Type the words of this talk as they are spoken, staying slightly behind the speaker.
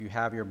You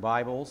have your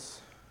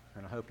Bibles,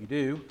 and I hope you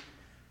do.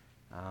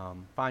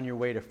 Find your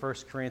way to 1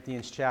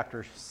 Corinthians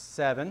chapter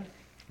 7.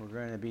 We're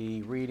going to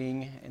be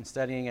reading and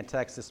studying a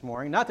text this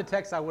morning. Not the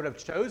text I would have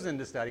chosen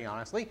to study,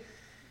 honestly,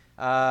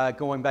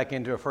 going back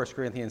into a 1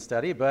 Corinthians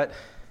study, but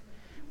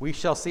we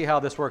shall see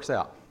how this works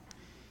out.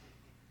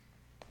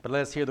 But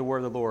let us hear the word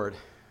of the Lord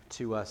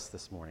to us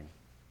this morning.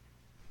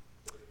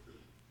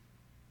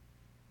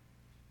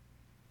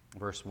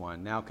 Verse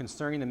 1, Now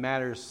concerning the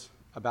matters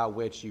about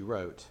which you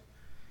wrote,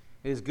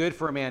 it is good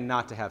for a man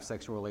not to have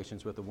sexual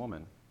relations with a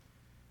woman.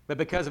 But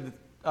because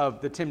of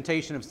the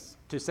temptation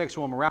to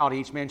sexual immorality,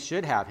 each man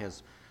should have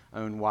his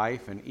own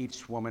wife and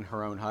each woman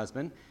her own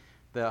husband.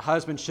 The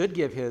husband should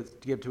give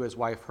to his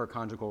wife her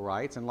conjugal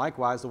rights, and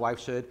likewise the wife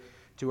should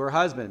to her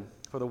husband.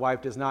 For the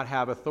wife does not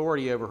have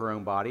authority over her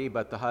own body,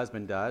 but the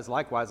husband does.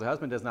 Likewise, the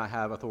husband does not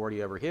have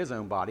authority over his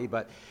own body,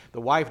 but the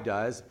wife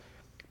does.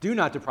 Do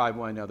not deprive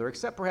one another,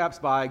 except perhaps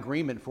by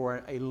agreement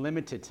for a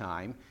limited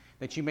time,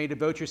 that you may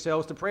devote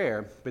yourselves to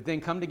prayer, but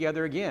then come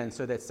together again,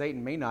 so that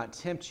Satan may not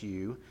tempt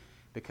you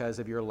because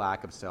of your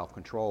lack of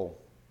self-control.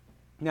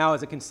 Now,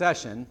 as a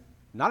concession,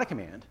 not a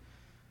command,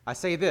 I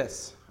say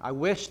this: I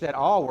wish that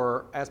all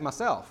were as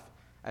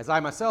I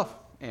myself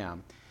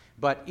am.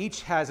 But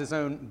each has his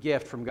own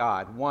gift from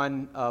God,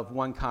 one of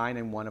one kind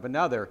and one of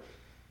another.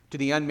 To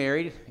the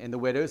unmarried and the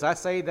widows, I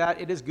say that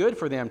it is good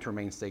for them to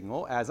remain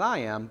single, as I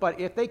am. But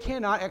if they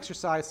cannot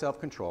exercise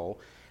self-control,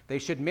 they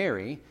should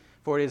marry,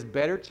 for it is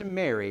better to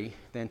marry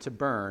than to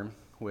burn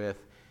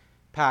with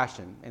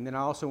passion. And then I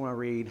also want to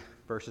read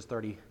verses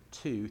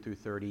 32 through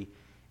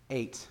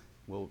 38.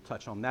 We'll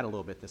touch on that a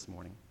little bit this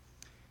morning.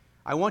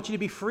 I want you to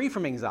be free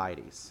from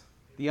anxieties.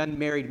 The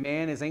unmarried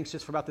man is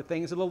anxious about the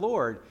things of the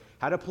Lord,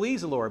 how to please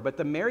the Lord. But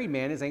the married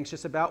man is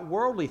anxious about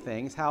worldly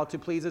things, how to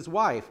please his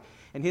wife.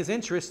 And his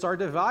interests are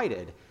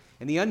divided.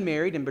 And the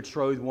unmarried and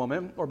betrothed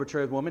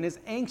woman is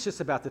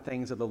anxious about the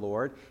things of the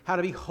Lord, how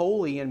to be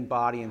holy in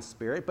body and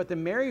spirit. But the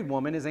married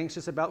woman is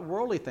anxious about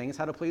worldly things,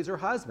 how to please her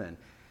husband.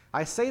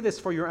 I say this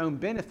for your own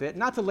benefit,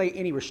 not to lay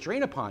any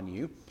restraint upon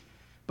you,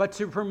 but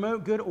to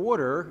promote good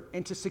order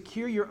and to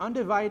secure your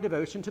undivided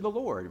devotion to the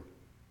Lord.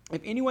 If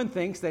anyone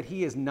thinks that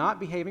he is not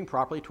behaving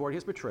properly toward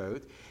his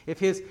betrothed, if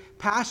his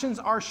passions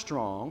are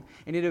strong,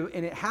 and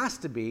it has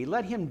to be,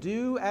 let him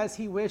do as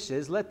he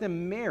wishes, let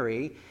them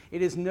marry,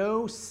 it is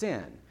no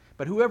sin.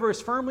 But whoever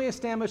is firmly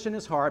established in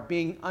his heart,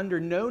 being under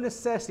no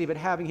necessity but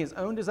having his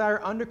own desire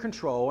under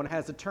control, and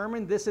has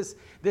determined this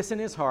in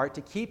his heart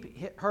to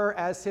keep her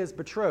as his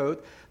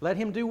betrothed, let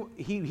him do.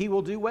 He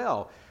will do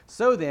well.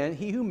 So then,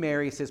 he who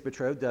marries his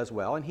betrothed does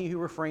well, and he who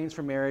refrains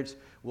from marriage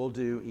will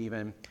do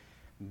even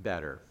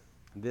better.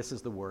 This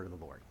is the word of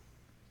the Lord.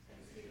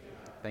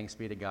 Thanks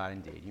be to God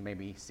indeed. You may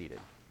be seated.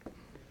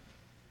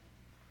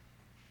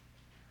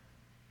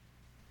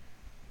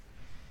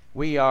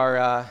 We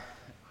are.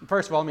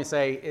 First of all, let me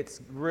say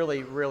it's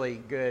really, really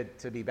good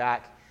to be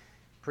back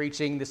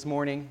preaching this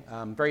morning.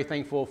 I'm very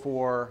thankful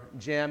for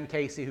Jim,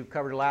 Casey, who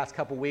covered the last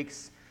couple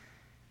weeks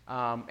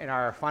in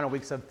our final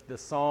weeks of the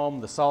Psalm,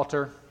 the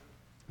Psalter,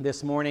 this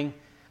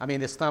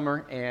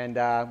summer.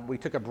 And we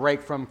took a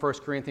break from 1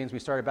 Corinthians. We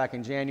started back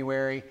in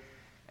January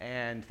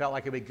and felt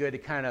like it would be good to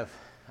kind of,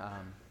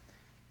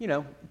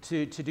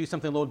 to do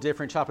something a little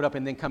different, chop it up,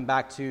 and then come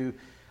back to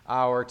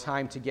our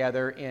time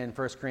together in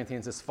 1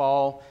 Corinthians this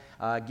fall.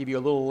 Give you a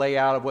little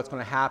layout of what's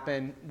going to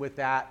happen with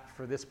that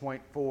for this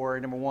point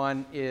forward. Number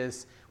one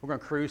is we're going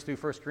to cruise through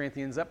 1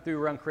 Corinthians up through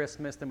around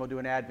Christmas. Then we'll do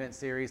an Advent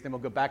series. Then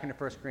we'll go back into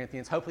 1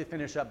 Corinthians, hopefully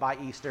finish up by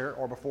Easter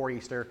or before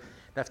Easter.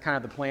 That's kind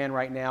of the plan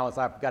right now as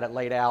I've got it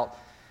laid out.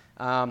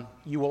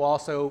 You will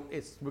also,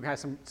 we're going to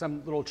have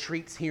some little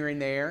treats here and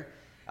there.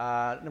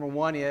 Number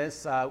one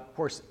is, of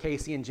course,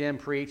 Casey and Jim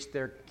preached.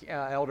 They're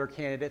elder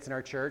candidates in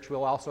our church.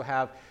 We'll also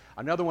have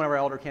another one of our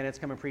elder candidates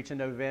come and preach in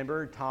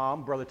November,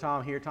 Brother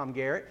Tom here, Tom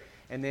Garrett.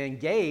 And then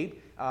Gabe,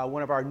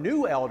 one of our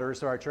new elders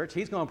to our church,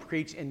 he's going to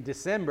preach in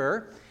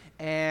December.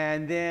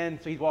 And then,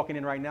 so he's walking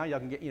in right now. Y'all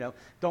can get,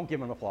 don't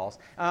give him applause.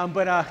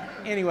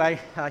 Anyway,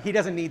 he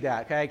doesn't need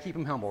that, okay? Keep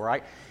him humble,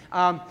 right?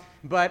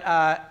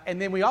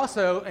 And then we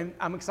also, and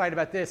I'm excited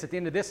about this, at the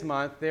end of this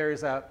month,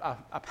 there's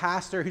a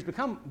pastor who's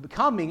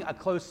becoming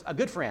a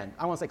good friend.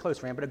 I won't say close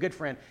friend, but a good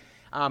friend.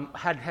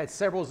 Had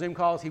several Zoom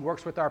calls. He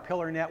works with our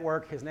Pillar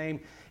Network. His name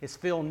is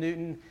Phil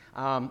Newton,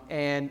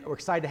 and we're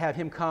excited to have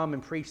him come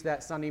and preach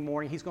that Sunday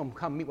morning. He's going to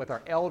come meet with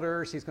our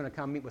elders. He's going to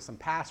come meet with some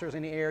pastors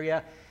in the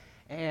area,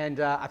 and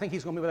I think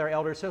he's going to meet with our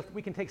elders so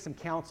we can take some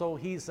counsel.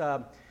 He's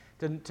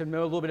to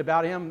know a little bit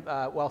about him.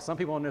 Some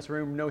people in this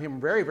room know him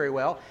very, very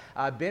well.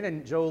 Ben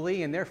and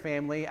Jolie and their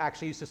family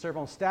actually used to serve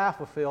on staff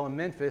with Phil in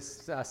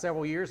Memphis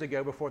several years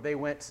ago before they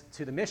went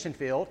to the mission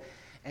field.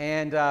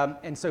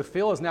 And so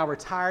Phil is now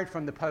retired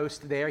from the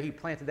post there. He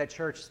planted that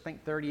church, I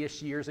think,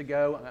 30-ish years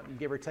ago,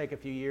 give or take a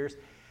few years,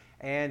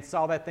 and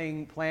saw that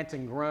thing plant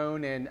and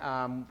grown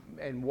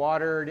and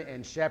watered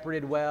and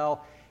shepherded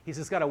well. He's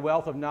just got a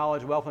wealth of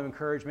knowledge, wealth of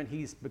encouragement.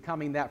 He's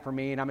becoming that for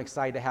me, and I'm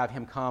excited to have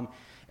him come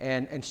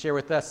and share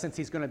with us since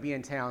he's going to be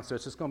in town. So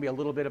it's just going to be a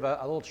little bit of a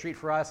little treat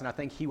for us, and I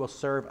think he will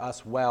serve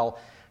us well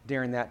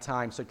during that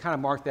time. So it kind of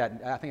marked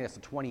that. I think that's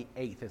the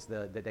 28th is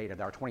the date of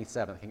that, or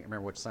 27th. I can't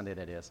remember which Sunday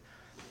that is.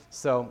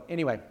 So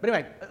anyway,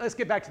 let's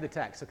get back to the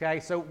text, okay?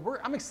 So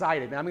I'm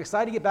excited, man. I'm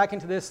excited to get back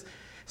into this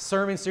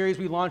sermon series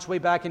we launched way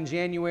back in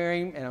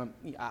January. And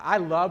I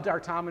loved our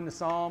time in the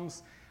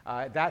Psalms.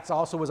 That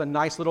also was a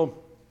nice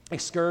little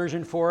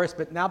excursion for us.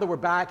 But now that we're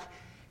back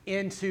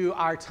into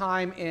our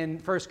time in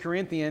 1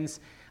 Corinthians,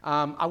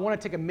 I want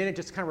to take a minute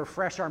just to kind of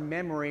refresh our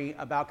memory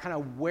about kind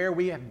of where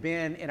we have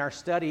been in our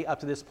study up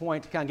to this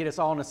point to kind of get us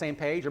all on the same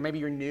page. Or maybe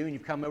you're new and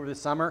you've come over the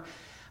summer.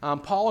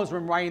 Paul has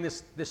been writing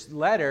this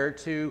letter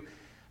to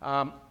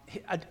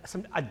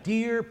a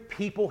dear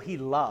people he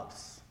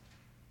loves.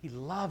 He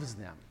loves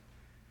them.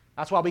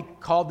 That's why we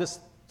called this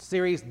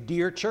series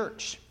Dear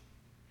Church,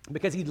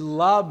 because he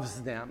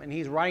loves them. And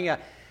he's writing a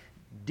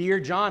Dear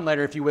John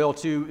letter, if you will,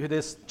 to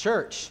this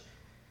church.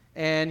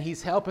 And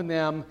he's helping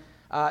them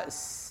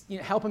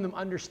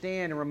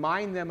understand and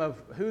remind them of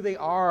who they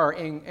are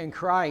in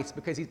Christ,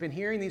 because he's been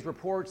hearing these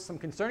reports, some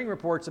concerning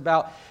reports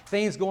about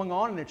things going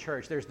on in the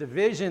church. There's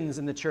divisions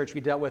in the church we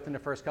dealt with in the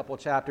first couple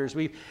of chapters.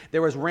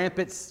 There was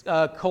rampant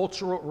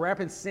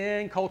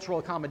sin, cultural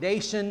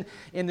accommodation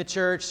in the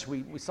church.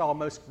 We saw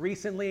most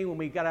recently when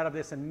we got out of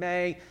this in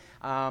May,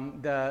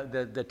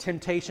 the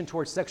temptation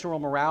towards sexual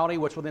immorality,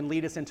 which will then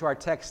lead us into our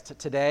text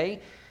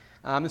today.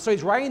 And so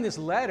he's writing this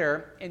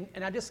letter, and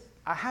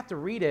I have to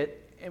read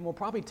it, and we'll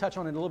probably touch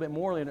on it a little bit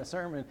more in a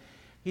sermon.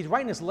 He's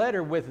writing this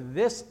letter with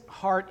this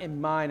heart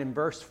in mind in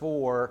verse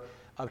 4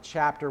 of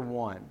chapter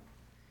 1.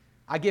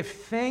 I give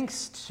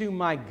thanks to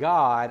my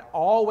God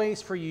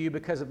always for you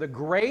because of the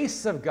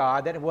grace of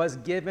God that was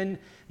given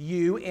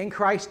you in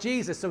Christ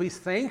Jesus. So he's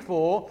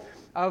thankful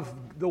of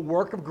the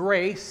work of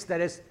grace that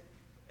has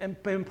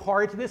been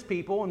imparted to this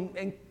people,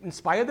 and in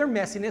spite of their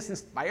messiness, in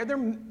spite of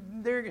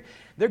their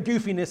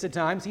goofiness at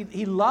times,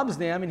 he loves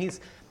them, and he's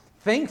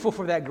thankful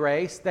for that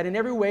grace, that in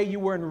every way you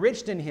were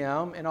enriched in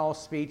him in all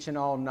speech and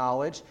all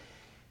knowledge,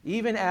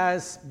 even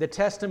as the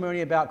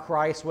testimony about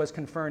Christ was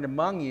confirmed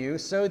among you,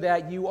 so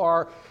that you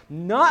are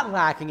not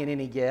lacking in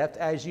any gift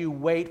as you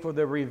wait for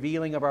the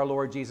revealing of our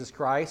Lord Jesus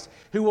Christ,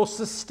 who will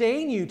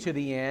sustain you to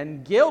the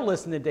end,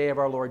 guiltless in the day of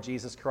our Lord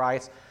Jesus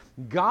Christ.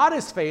 God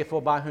is faithful,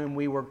 by whom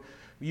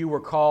you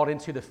were called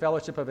into the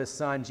fellowship of his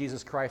Son,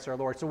 Jesus Christ our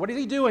Lord. So what is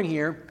he doing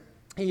here?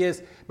 He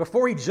is,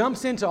 before he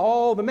jumps into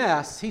all the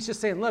mess, he's just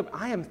saying, look,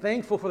 I am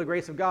thankful for the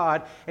grace of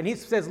God. And he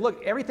says,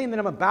 look, everything that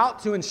I'm about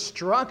to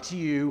instruct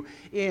you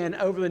in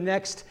over the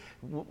next,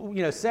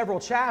 several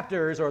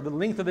chapters, or the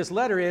length of this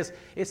letter is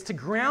to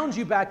ground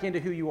you back into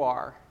who you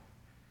are.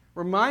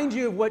 Remind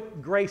you of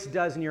what grace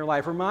does in your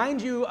life. Remind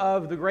you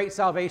of the great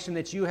salvation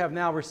that you have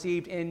now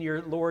received in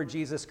your Lord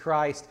Jesus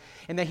Christ,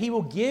 and that he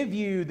will give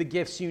you the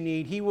gifts you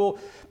need. He will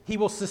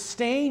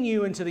sustain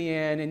you into the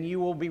end, and you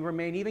will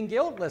remain even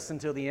guiltless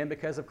until the end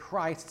because of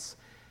Christ's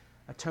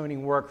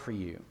atoning work for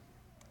you.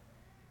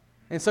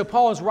 And so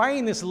Paul is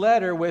writing this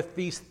letter with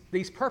these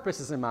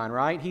purposes in mind,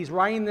 right? He's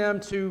writing them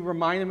to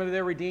remind them of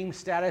their redeemed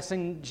status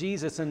in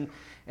Jesus and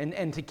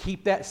to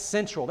keep that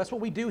central. That's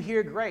what we do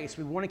here at Grace.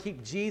 We want to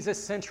keep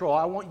Jesus central.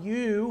 I want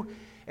you,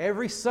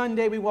 every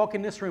Sunday we walk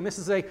in this room, this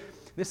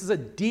is a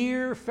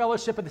dear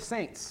fellowship of the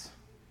saints.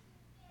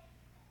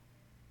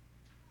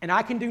 And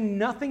I can do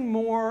nothing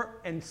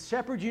more and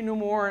shepherd you no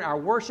more, and our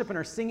worship and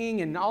our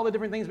singing and all the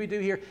different things we do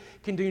here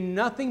can do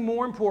nothing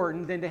more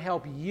important than to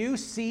help you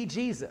see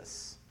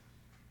Jesus.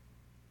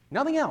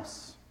 Nothing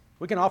else.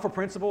 We can offer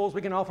principles,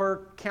 we can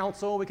offer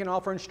counsel, we can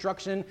offer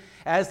instruction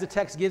as the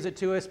text gives it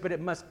to us, but it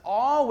must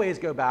always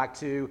go back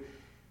to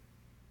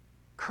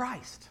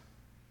Christ.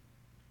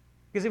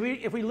 Because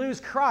if we lose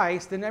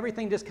Christ, then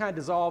everything just kind of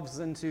dissolves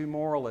into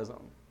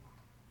moralism.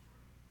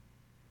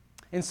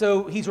 And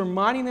so he's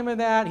reminding them of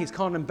that. He's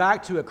calling them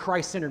back to a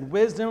Christ-centered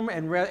wisdom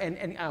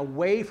and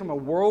away from a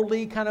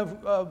worldly kind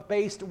of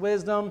based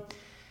wisdom.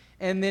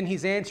 And then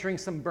he's answering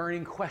some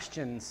burning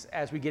questions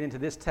as we get into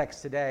this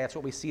text today. That's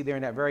what we see there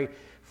in that very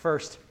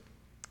first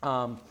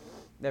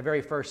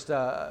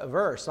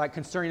verse, like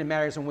concerning the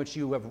matters in which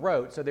you have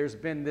wrote. So there's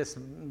been this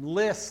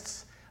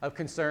list of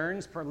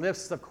concerns,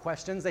 lists of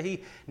questions that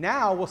he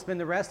now will spend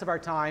the rest of our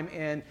time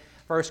in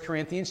 1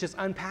 Corinthians just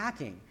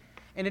unpacking.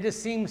 And it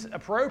just seems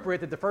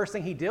appropriate that the first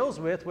thing he deals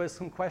with was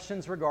some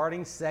questions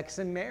regarding sex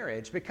and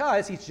marriage,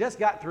 because he's just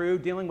got through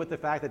dealing with the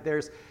fact that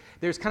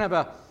there's kind of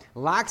a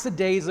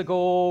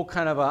lackadaisical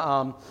kind of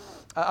a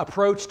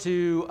approach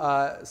to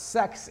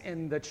sex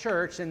in the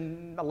church,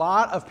 and a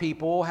lot of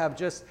people have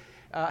just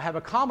have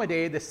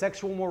accommodated the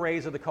sexual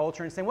mores of the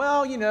culture and saying,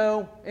 well,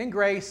 in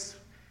grace,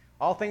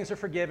 all things are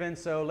forgiven,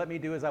 so let me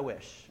do as I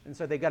wish. And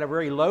so they've got a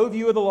very low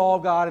view of the law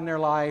of God in their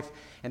life,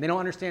 and they don't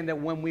understand that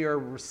when we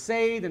are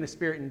saved and the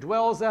Spirit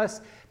indwells us,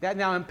 that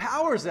now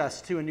empowers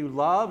us to a new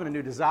love and a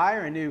new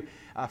desire, a new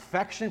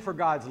affection for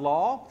God's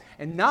law,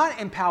 and not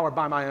empowered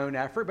by my own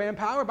effort, but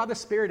empowered by the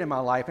Spirit in my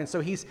life. And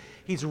so he's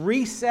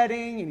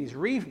resetting and he's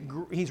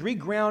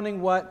regrounding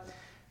what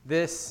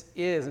this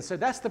is. And so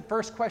that's the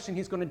first question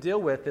he's going to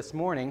deal with this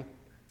morning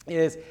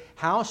is,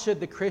 how should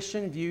the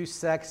Christian view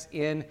sex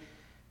in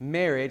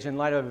marriage in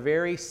light of a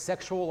very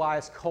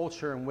sexualized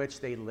culture in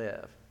which they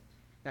live.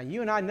 Now,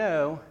 you and I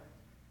know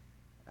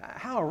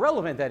how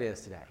irrelevant that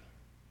is today.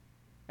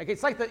 Like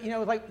it's like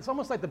it's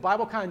almost like the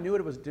Bible kind of knew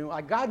what it was doing.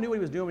 Like God knew what He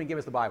was doing when He gave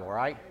us the Bible,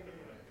 right?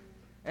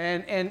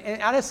 And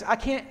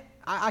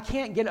I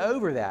can't get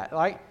over that.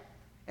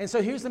 And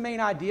so here's the main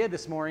idea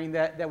this morning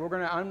that we're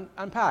going to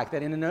unpack,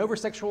 that in an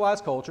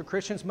over-sexualized culture,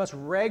 Christians must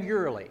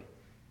regularly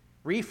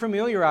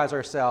refamiliarize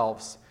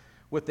ourselves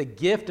with the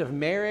gift of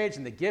marriage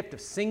and the gift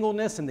of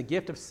singleness and the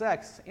gift of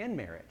sex in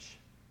marriage.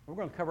 We're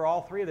going to cover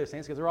all three of those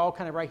things because they're all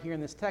kind of right here in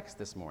this text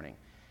this morning.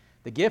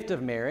 The gift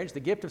of marriage, the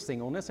gift of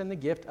singleness, and the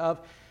gift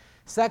of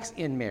sex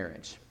in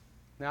marriage.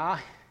 Now,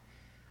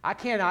 I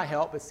cannot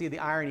help but see the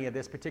irony of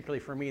this, particularly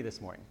for me this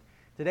morning.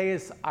 Today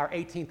is our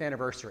 18th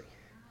anniversary.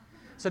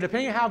 So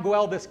depending on how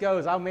well this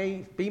goes, I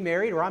may be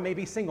married or I may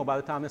be single by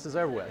the time this is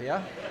over with,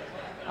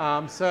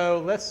 yeah?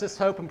 So let's just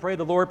hope and pray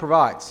the Lord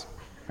provides,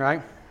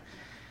 right?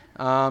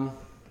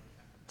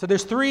 So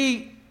there's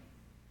three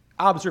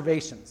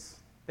observations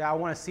that I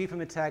want to see from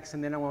the text,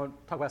 and then I want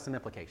to talk about some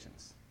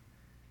implications,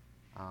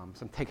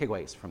 some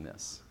takeaways from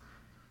this.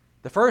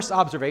 The first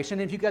observation,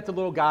 if you've got the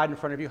little guide in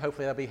front of you,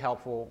 hopefully that'll be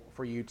helpful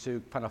for you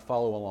to kind of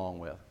follow along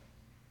with.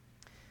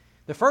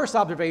 The first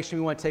observation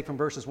we want to take from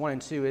verses 1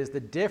 and 2 is the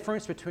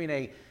difference between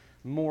a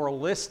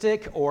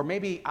moralistic, or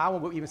maybe I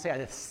would even say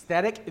an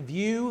aesthetic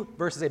view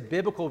versus a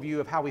biblical view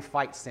of how we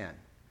fight sin,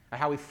 or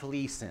how we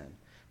flee sin.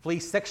 Flee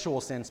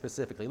sexual sin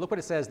specifically. Look what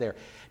it says there.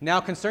 Now,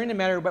 concerning the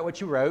matter about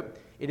what you wrote,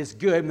 it is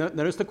good,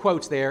 notice the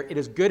quotes there, it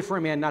is good for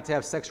a man not to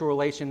have sexual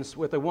relations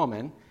with a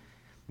woman,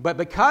 but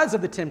because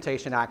of the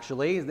temptation,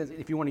 actually,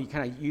 if you want to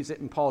kind of use it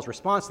in Paul's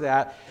response to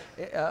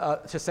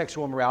that, to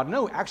sexual immorality,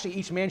 no, actually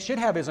each man should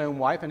have his own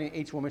wife and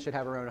each woman should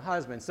have her own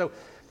husband. So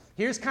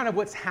here's kind of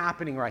what's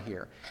happening right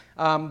here.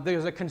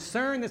 There's a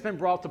concern that's been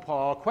brought to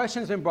Paul,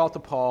 questions been brought to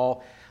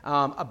Paul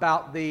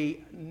about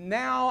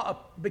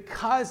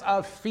because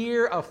of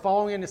fear of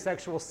falling into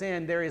sexual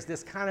sin, there is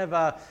this kind of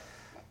a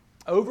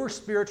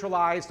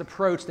over-spiritualized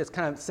approach that's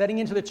kind of setting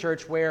into the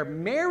church where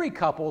married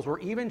couples were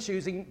even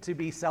choosing to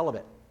be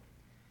celibate.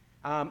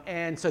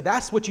 And so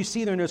that's what you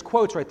see there in those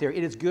quotes right there.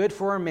 It is good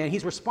for a man.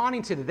 He's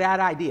responding to that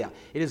idea.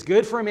 It is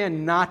good for a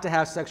man not to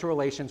have sexual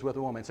relations with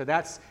a woman. So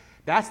that's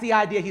the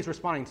idea he's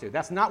responding to.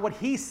 That's not what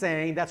he's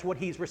saying. That's what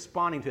he's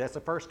responding to. That's the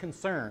first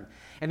concern.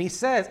 And he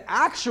says,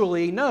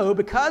 actually, no,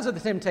 because of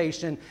the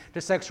temptation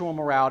to sexual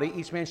immorality,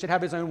 each man should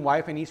have his own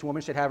wife and each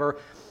woman should have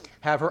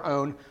her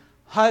own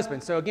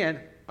husband. So again,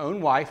 own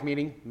wife,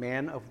 meaning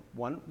man of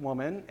one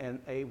woman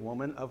and a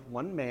woman of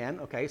one man.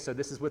 Okay, so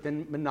this is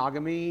within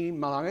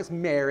monogamous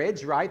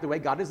marriage, right? The way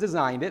God has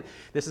designed it.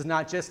 This is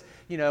not just,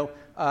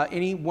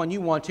 anyone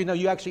you want to. No,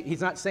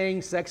 he's not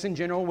saying sex in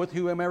general with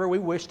whomever we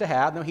wish to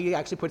have. No, he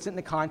actually puts it in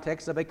the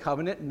context of a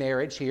covenant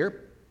marriage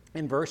here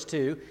in verse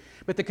 2.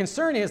 But the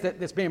concern is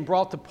that's being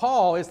brought to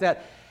Paul is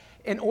that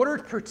in order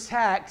to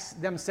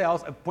protect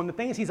themselves from the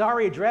things he's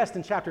already addressed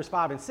in chapters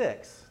 5 and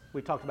 6,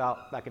 we talked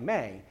about back in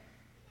May.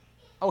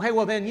 Okay,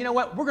 well then, you know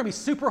what? We're going to be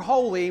super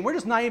holy. We're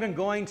just not even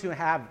going to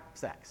have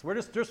sex. We're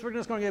just going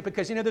to get it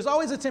because, there's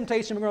always a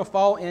temptation. We're going to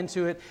fall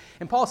into it.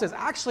 And Paul says,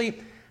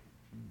 actually,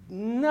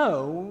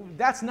 no,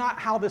 that's not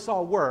how this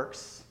all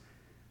works.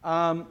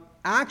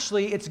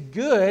 Actually, it's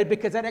good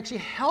because that actually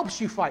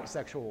helps you fight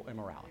sexual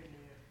immorality.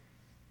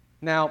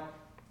 Now,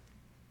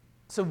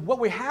 so what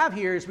we have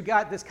here is we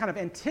got this kind of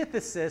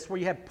antithesis where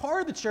you have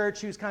part of the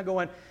church who's kind of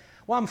going,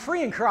 well, I'm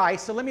free in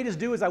Christ, so let me just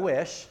do as I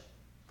wish.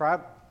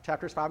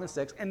 Chapters 5 and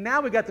 6. And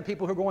now we've got the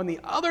people who are going the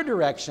other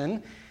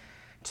direction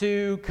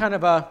to kind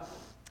of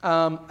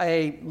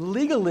a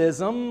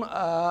legalism,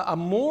 a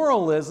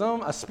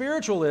moralism, a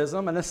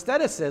spiritualism, an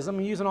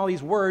aestheticism, using all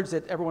these words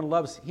that everyone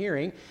loves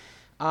hearing.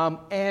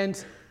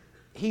 And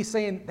he's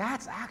saying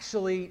that's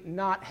actually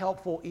not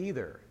helpful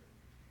either.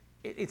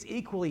 It's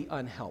equally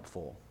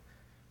unhelpful.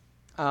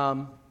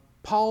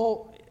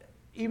 Paul,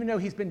 even though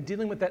he's been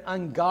dealing with that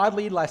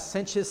ungodly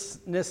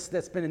licentiousness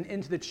that's been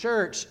into the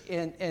church,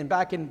 and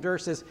back in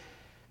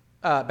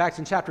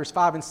chapters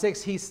 5 and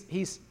 6, he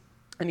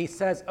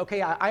says,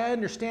 okay, I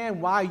understand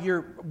why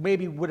you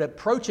maybe would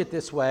approach it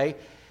this way,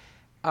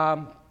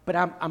 but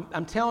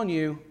I'm telling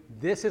you,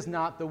 this is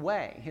not the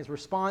way. His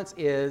response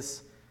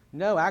is,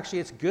 no, actually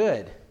it's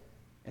good.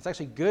 It's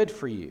actually good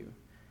for you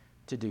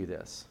to do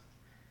this.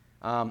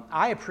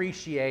 I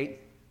appreciate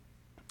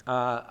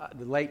the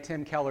late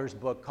Tim Keller's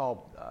book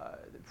called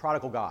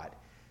Prodigal God.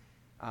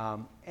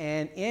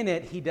 And in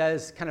it, he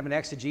does kind of an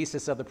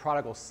exegesis of the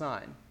prodigal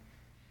son.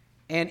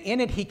 And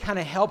in it, he kind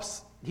of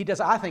he does,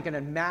 I think, a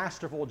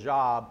masterful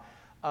job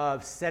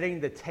of setting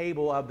the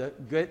table of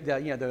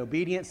the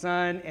obedient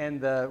son and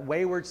the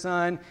wayward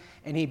son.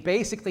 And he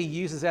basically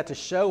uses that to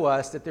show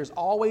us that there's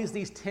always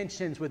these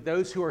tensions with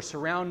those who are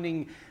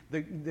surrounding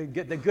the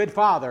good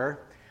father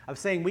of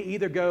saying we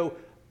either go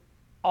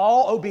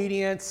all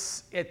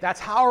obedience, that's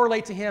how I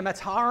relate to him, that's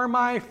how I earn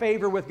my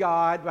favor with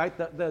God, right?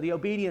 The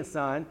obedient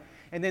son.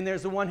 And then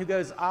there's the one who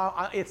goes,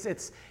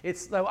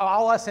 it's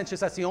all us, since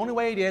that's the only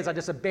way it is. I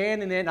just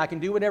abandon it, and I can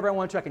do whatever I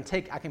want to. I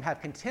can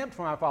have contempt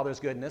for my Father's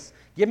goodness.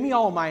 Give me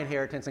all my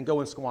inheritance and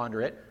go and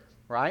squander it,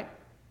 right?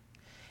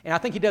 And I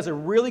think he does a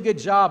really good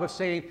job of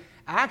saying,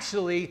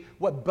 actually,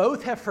 what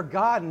both have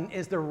forgotten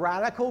is the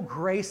radical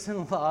grace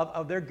and love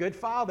of their good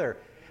Father.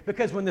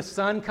 Because when the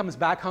son comes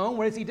back home,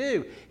 what does he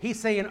do? He's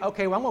saying,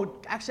 okay, well,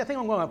 I think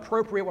I'm going to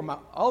appropriate what my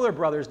other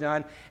brother's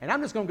done, and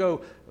I'm just going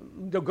to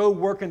go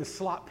work in the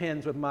slot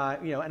pens with my,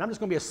 and I'm just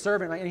going to be a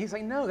servant. And he's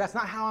like, no, that's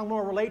not how I'm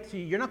going to relate to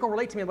you. You're not going to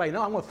relate to me like,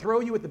 no, I'm going to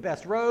throw you with the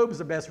best robes,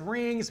 the best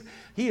rings.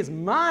 He is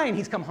mine.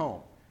 He's come home.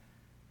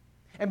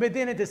 But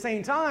then at the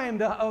same time,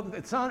 the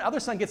other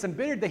son gets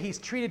embittered that he's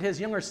treated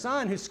his younger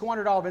son, who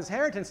squandered all of his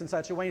inheritance in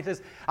such a way. He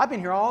says, I've been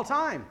here all the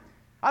time.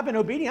 I've been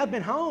obedient. I've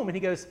been home. And he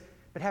goes,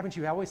 but haven't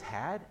you always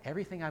had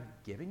everything I've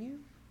given you?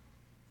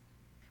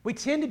 We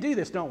tend to do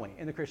this, don't we,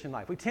 in the Christian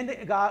life? We tend to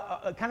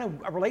kind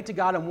of relate to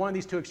God on one of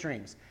these two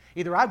extremes.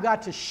 Either I've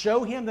got to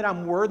show him that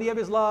I'm worthy of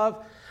his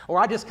love, or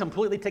I just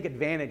completely take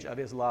advantage of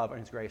his love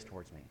and his grace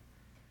towards me.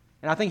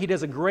 And I think he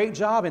does a great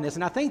job in this.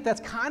 And I think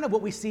that's kind of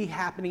what we see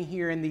happening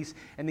here in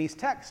these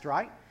texts,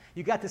 right?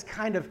 You got this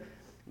kind of,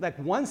 like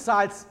one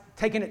side's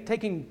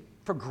taking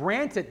for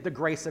granted the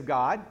grace of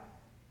God,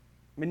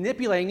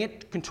 manipulating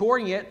it,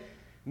 contorting it,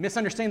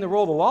 misunderstanding the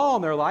role of the law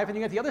in their life, and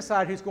you got the other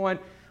side who's going,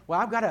 well,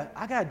 I got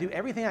to do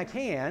everything I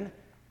can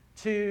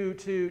to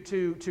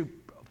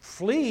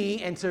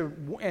flee and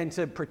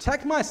to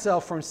protect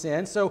myself from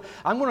sin. So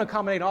I'm going to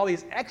accommodate all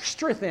these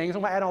extra things.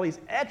 I'm going to add all these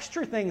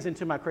extra things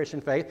into my Christian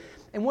faith.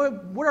 And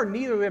what are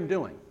neither of them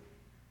doing?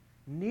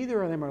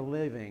 Neither of them are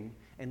living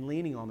and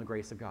leaning on the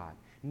grace of God.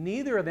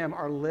 Neither of them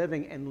are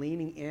living and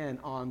leaning in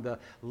on the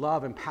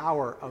love and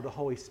power of the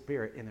Holy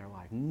Spirit in their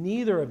life.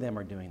 Neither of them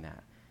are doing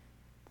that.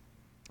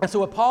 And so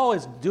what Paul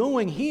is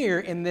doing here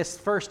in this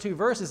first two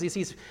verses is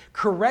he's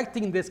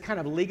correcting this kind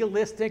of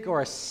legalistic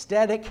or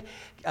aestheticism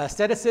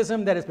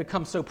that has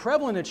become so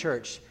prevalent in the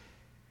church.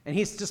 And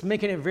he's just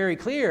making it very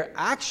clear,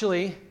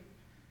 actually,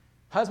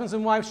 husbands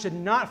and wives should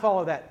not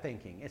follow that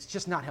thinking. It's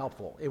just not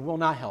helpful. It will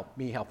not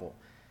be helpful.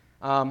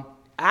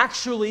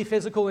 Actually,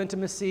 physical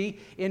intimacy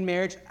in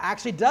marriage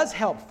actually does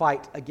help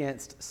fight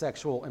against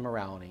sexual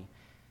immorality.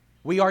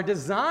 We are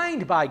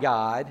designed by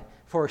God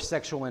for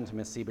sexual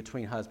intimacy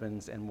between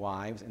husbands and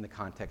wives in the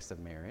context of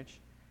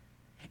marriage.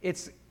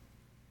 It's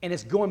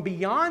going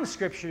beyond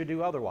Scripture to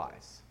do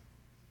otherwise.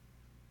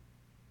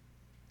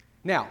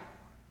 Now,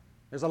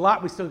 there's a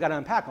lot we still got to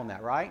unpack on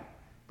that, right?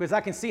 Because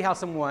I can see how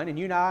someone, and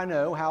you and I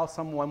know how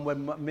someone would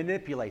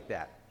manipulate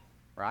that,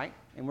 right?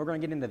 And we're going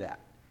to get into that.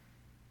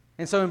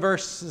 And so in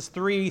verses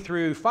 3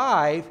 through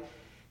 5,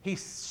 he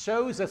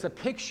shows us a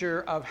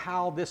picture of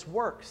how this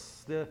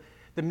works, the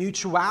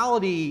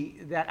mutuality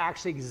that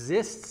actually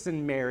exists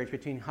in marriage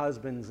between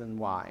husbands and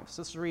wives.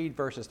 Let's read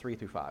verses 3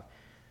 through 5.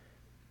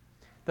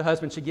 The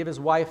husband should give his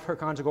wife her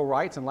conjugal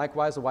rights, and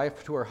likewise the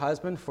wife to her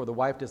husband, for the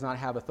wife does not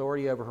have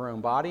authority over her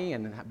own body,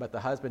 but the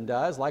husband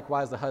does.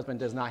 Likewise, the husband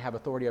does not have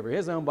authority over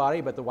his own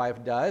body, but the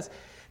wife does.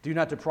 Do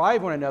not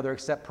deprive one another,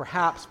 except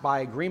perhaps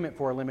by agreement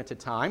for a limited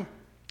time,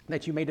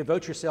 that you may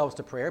devote yourselves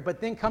to prayer,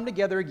 but then come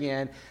together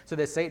again, so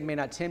that Satan may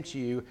not tempt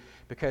you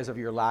because of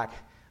your lack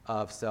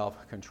of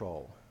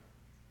self-control.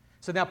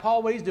 So now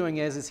Paul, what he's doing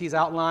is he's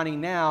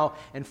outlining now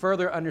and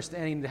further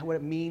understanding what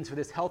it means for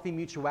this healthy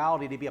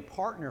mutuality to be a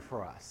partner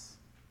for us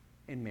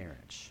in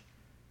marriage,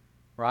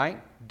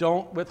 right?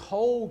 Don't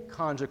withhold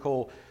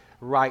conjugal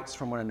rights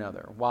from one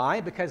another.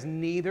 Why? Because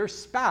neither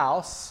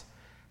spouse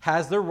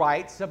has the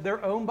rights of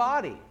their own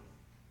body,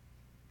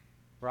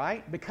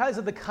 right? Because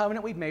of the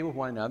covenant we've made with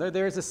one another,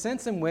 there is a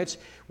sense in which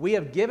we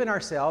have given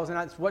ourselves, and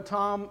that's what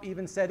Tom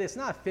even said, it's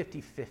not a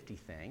 50-50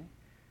 thing.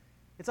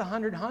 It's a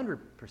 100%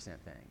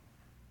 thing.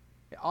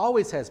 It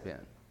always has been.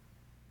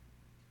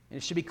 And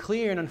it should be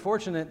clear, and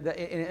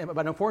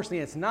but unfortunately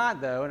it's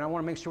not, though, and I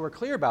want to make sure we're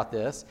clear about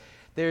this.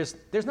 There's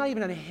not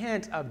even a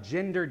hint of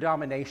gender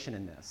domination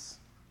in this.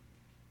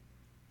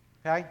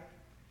 Okay?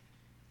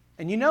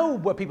 And you know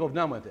what people have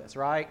done with this,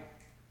 right?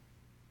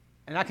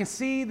 And I can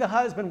see the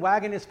husband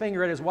wagging his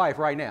finger at his wife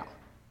right now.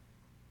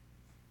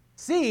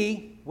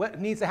 See what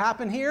needs to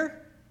happen here?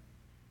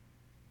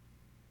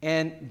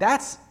 And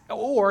that's,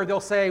 or they'll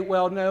say,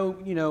 well, no,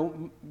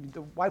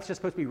 the wife's just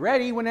supposed to be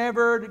ready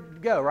whenever to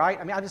go, right?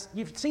 I mean,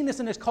 you've seen this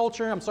in this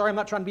culture. I'm sorry,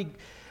 I'm trying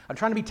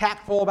to be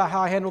tactful about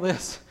how I handle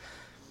this.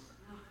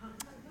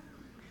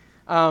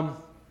 But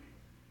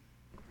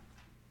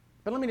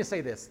let me just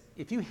say this.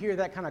 If you hear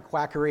that kind of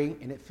quackery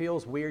and it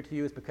feels weird to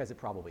you, it's because it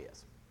probably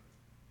is.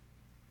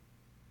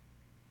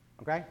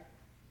 Okay?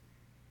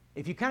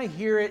 If you kind of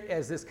hear it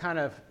as this kind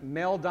of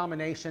male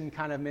domination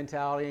kind of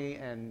mentality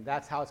and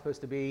that's how it's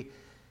supposed to be,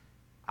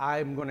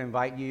 I'm going to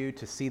invite you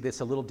to see this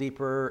a little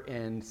deeper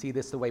and see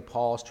this the way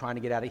Paul's trying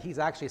to get at it. He's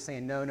actually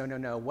saying, no.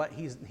 What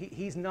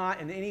he's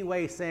not in any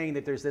way saying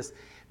that there's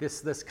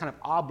this kind of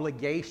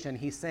obligation.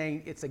 He's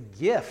saying it's a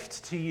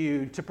gift to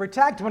you to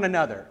protect one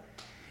another.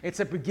 It's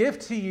a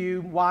gift to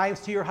you, wives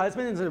to your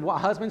husbands, and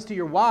husbands to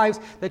your wives,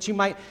 that you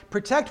might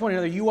protect one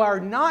another. You are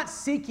not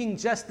seeking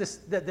just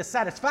the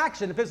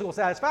satisfaction, the physical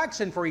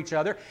satisfaction for each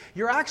other.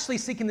 You're actually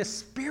seeking the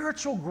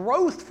spiritual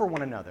growth for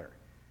one another.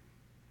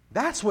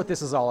 That's what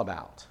this is all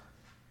about.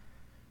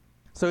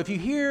 So if you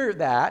hear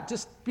that,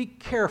 just be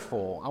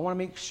careful. I want to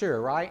make sure,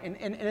 right? And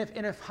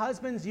if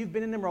husbands, you've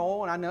been in the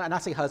role, and I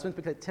say husbands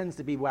because it tends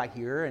to be what I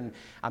hear, and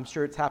I'm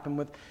sure it's happened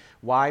with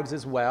wives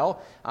as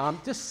well.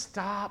 Just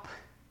stop,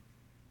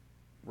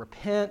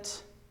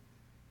 repent,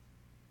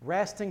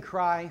 rest in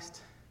Christ.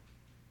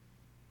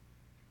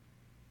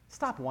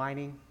 Stop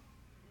whining.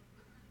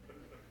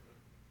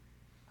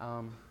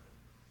 And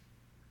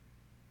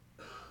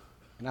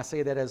I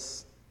say that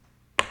as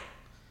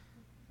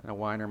a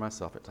whiner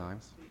myself at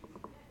times.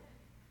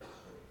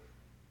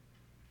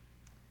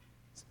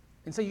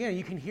 And so,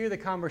 you can hear the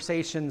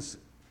conversations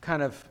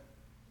kind of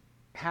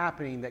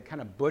happening that kind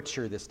of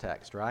butcher this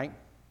text, right?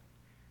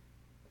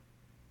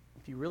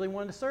 If you really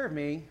wanted to serve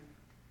me,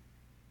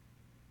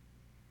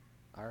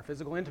 our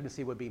physical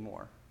intimacy would be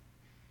more.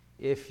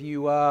 If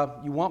you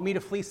want me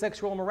to flee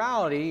sexual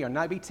immorality or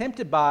not be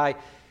tempted by,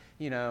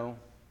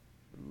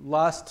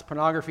 lust,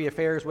 pornography,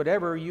 affairs,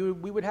 whatever,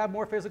 we would have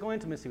more physical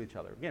intimacy with each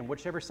other. Again,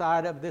 whichever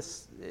side of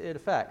this it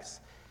affects.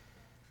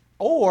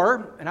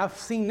 Or, and I've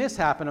seen this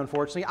happen,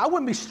 unfortunately, I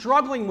wouldn't be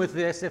struggling with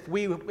this if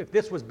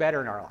this was better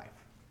in our life.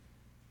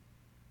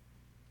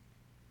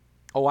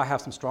 Oh, I have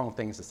some strong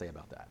things to say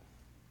about that.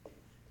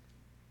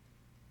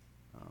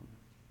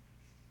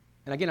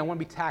 And again, I want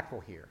to be tactful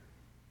here.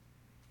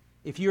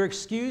 If you're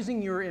excusing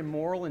your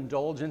immoral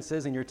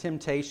indulgences and your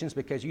temptations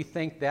because you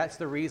think that's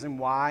the reason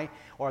why,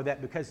 or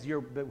that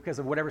because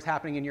of whatever's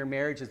happening in your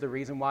marriage is the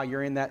reason why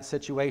you're in that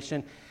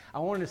situation, I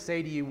wanted to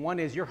say to you, one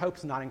is your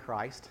hope's not in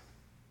Christ.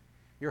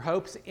 Your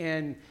hope's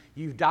in,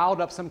 you've dialed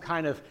up some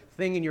kind of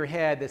thing in your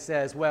head that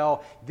says,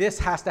 well, this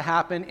has to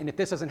happen, and if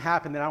this doesn't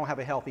happen, then I don't have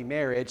a healthy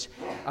marriage.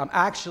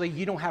 Actually,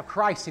 you don't have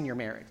Christ in your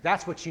marriage.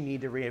 That's what you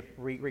need to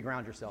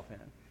reground yourself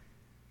in.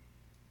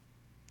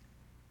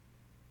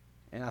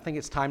 And I think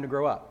it's time to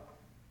grow up.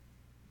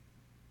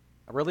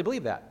 I really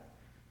believe that.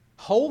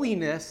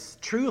 Holiness,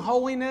 true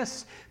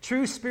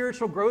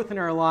spiritual growth in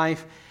our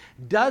life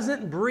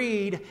doesn't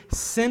breed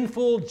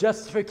sinful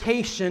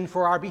justification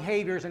for our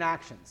behaviors and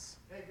actions.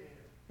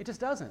 It just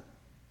doesn't.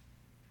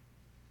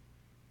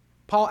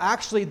 Paul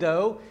actually,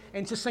 though,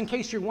 and just in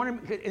case you're wondering,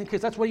 because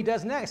that's what he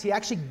does next, he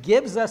actually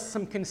gives us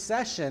some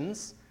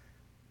concessions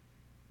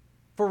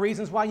for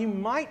reasons why you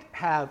might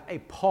have a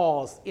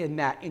pause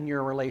in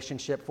your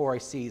relationship for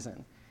a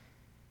season.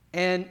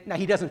 And now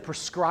he doesn't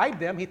prescribe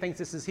them. He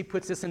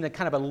puts this in the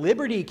kind of a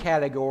liberty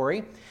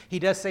category. He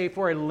does say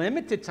for a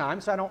limited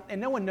time,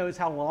 and no one knows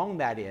how long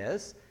that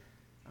is.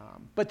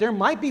 But there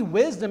might be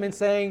wisdom in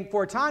saying,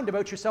 for a time,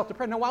 devote yourself to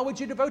prayer. Now, why would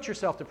you devote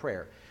yourself to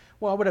prayer?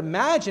 Well, I would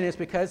imagine it's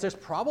because there's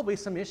probably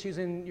some issues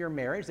in your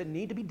marriage that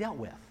need to be dealt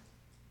with.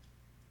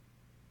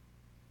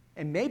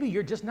 And maybe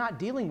you're just not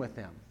dealing with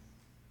them.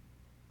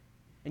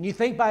 And you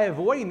think by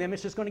avoiding them,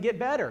 it's just going to get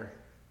better.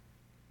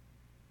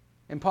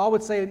 And Paul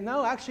would say,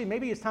 no, actually,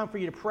 maybe it's time for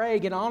you to pray,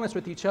 get honest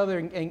with each other,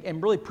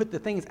 and really put the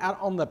things out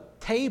on the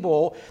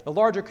table, the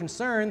larger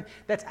concern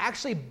that's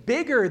actually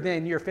bigger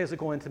than your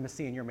physical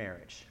intimacy in your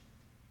marriage.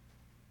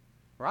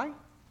 Right?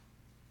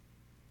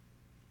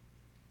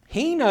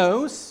 He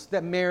knows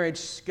that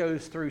marriage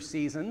goes through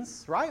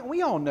seasons, right?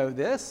 We all know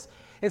this.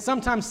 And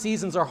sometimes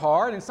seasons are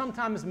hard, and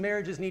sometimes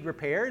marriages need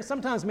repair, and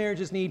sometimes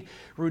marriages need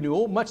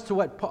renewal, much to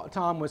what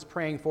Tom was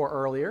praying for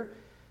earlier.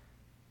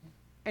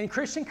 And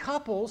Christian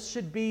couples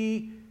should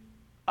be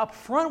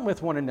upfront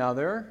with one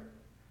another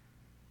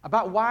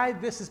about why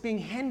this is being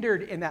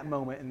hindered in that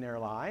moment in their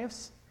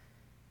lives.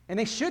 And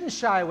they shouldn't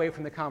shy away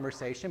from the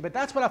conversation, but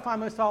that's what I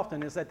find most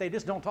often is that they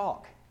just don't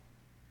talk.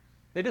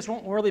 They just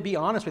won't really be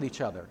honest with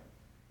each other.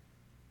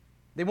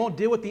 They won't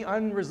deal with the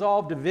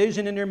unresolved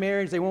division in their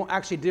marriage. They won't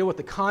actually deal with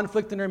the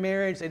conflict in their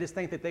marriage. They just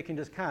think that they can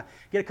just kind of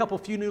get a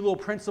few new little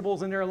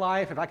principles in their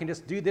life. If I can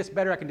just do this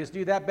better, I can just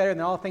do that better, and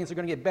then all things are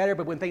going to get better.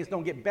 But when things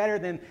don't get better,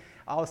 then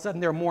all of a sudden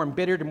they're more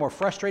embittered and more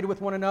frustrated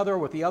with one another,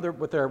 with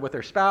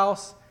their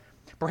spouse.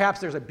 Perhaps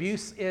there's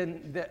abuse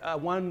in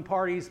one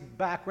party's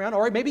background,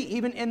 or maybe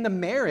even in the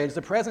marriage,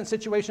 the present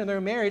situation of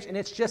their marriage, and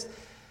it's just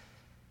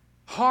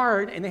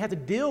hard, and they have to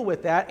deal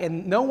with that,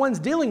 and no one's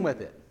dealing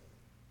with it.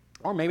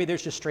 Or maybe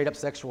there's just straight up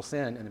sexual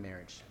sin in the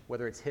marriage,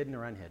 whether it's hidden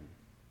or unhidden.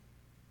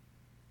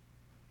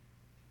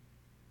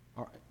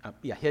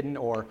 Hidden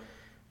or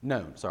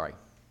known, sorry.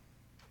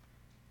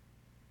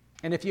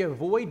 And if you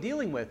avoid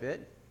dealing with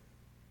it,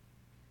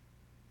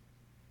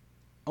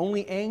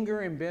 only anger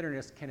and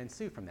bitterness can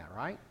ensue from that,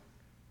 right?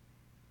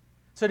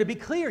 So to be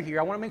clear here,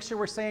 I want to make sure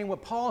we're saying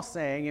what Paul's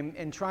saying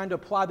and trying to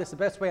apply this the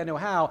best way I know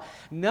how.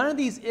 None of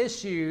these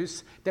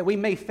issues that we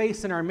may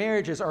face in our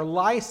marriages are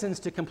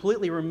licensed to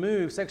completely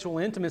remove sexual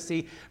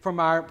intimacy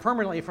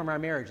permanently from our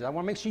marriages. I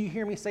want to make sure you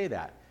hear me say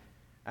that.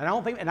 And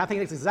I think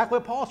that's exactly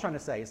what Paul's trying to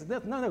say. He says,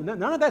 no,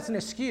 none of that's an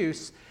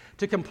excuse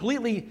to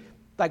completely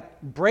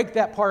break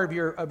that part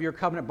of your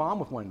covenant bond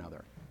with one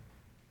another.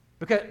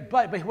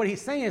 But what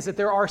he's saying is that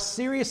there are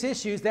serious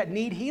issues that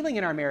need healing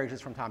in our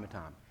marriages from time to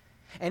time.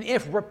 And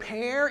if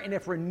repair and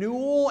if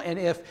renewal and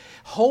if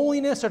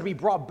holiness are to be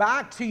brought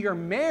back to your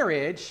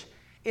marriage,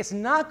 it's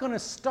not going to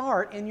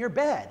start in your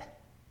bed.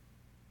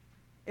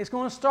 It's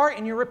going to start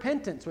in your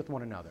repentance with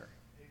one another.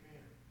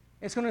 Amen.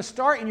 It's going to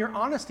start in your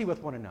honesty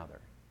with one another.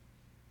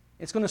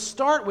 It's going to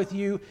start with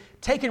you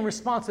taking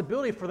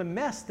responsibility for the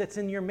mess that's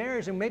in your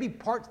marriage and maybe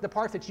the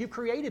parts that you've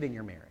created in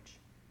your marriage.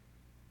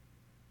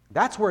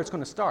 That's where it's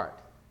going to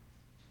start.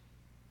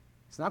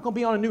 It's not going to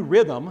be on a new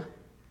rhythm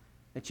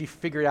that you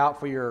figured out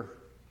for your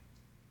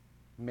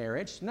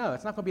marriage. No,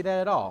 it's not going to be that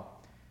at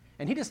all.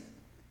 And he just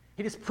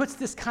puts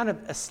this kind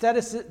of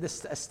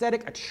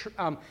aesthetic,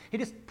 he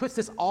just puts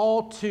this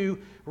all to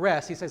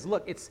rest. He says,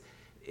 look,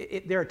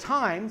 there are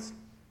times,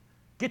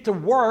 get to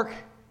work,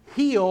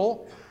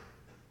 heal,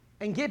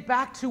 and get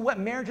back to what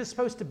marriage is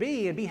supposed to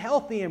be and be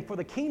healthy and for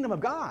the kingdom of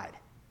God.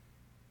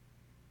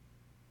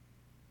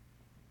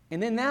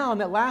 And then now, in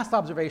that last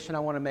observation I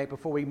want to make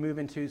before we move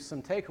into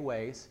some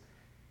takeaways,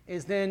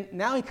 is then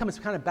now he comes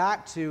kind of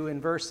back to, in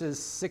verses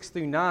 6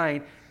 through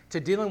 9, to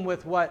dealing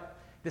with what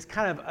this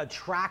kind of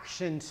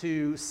attraction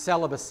to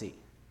celibacy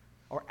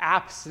or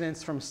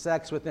abstinence from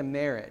sex within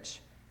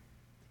marriage.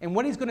 And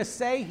what he's going to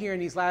say here in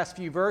these last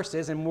few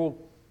verses, and we'll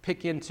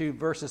pick into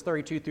verses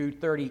 32 through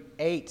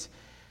 38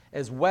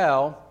 as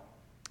well,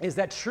 is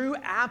that true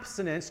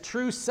abstinence,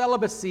 true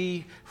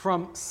celibacy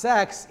from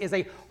sex is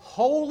a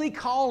holy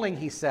calling,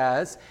 he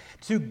says,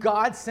 to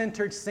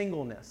God-centered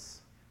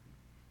singleness.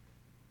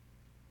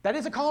 That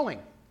is a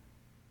calling.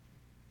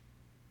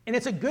 And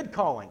it's a good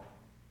calling.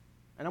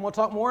 And I'm going to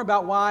talk more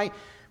about why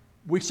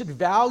we should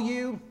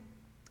value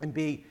and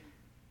be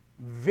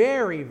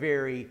very,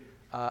 very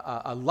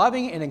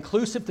loving and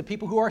inclusive to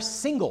people who are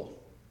single,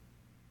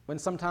 when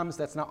sometimes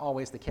that's not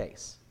always the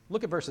case.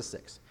 Look at verses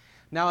 6.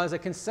 Now, as a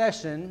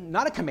concession,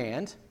 not a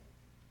command.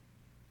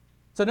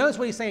 So notice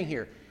what he's saying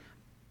here.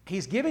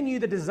 He's given you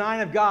the design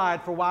of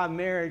God for why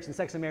marriage and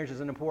sex and marriage is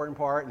an important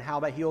part and how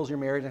that heals your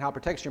marriage and how it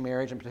protects your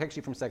marriage and protects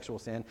you from sexual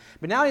sin.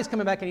 But now he's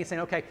coming back and he's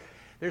saying, okay,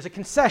 there's a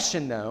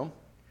concession though,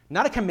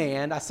 not a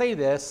command. I say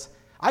this,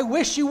 I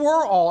wish you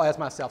were all as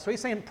myself. So he's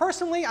saying,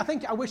 personally,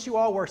 I wish you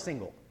all were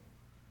single.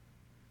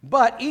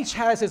 But each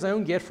has his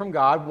own gift from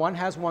God. One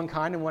has one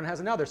kind and one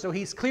has another. So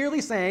he's clearly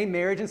saying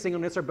marriage and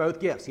singleness are both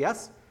gifts.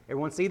 Yes?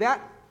 Everyone see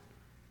that?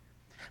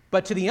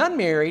 But to the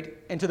unmarried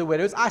and to the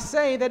widows, I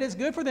say that it's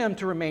good for them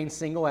to remain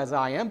single as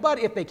I am. But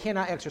if they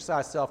cannot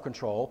exercise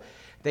self-control,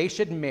 they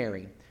should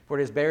marry. For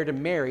it is better to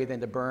marry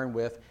than to burn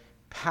with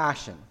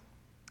passion.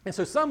 And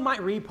so some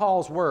might read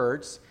Paul's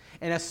words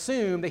and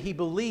assume that he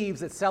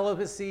believes that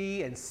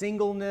celibacy and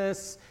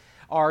singleness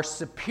are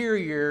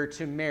superior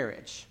to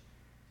marriage.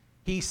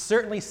 He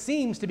certainly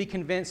seems to be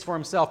convinced for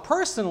himself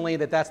personally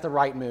that that's the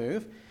right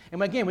move.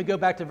 And again, we go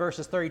back to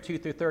verses 32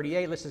 through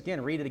 38. Let's just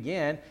again read it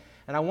again.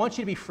 And I want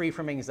you to be free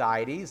from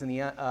anxieties. And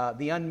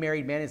the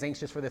unmarried man is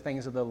anxious for the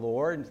things of the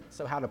Lord,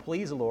 so how to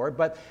please the Lord.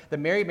 But the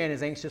married man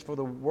is anxious for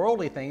the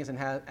worldly things and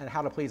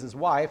how to please his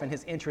wife, and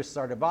his interests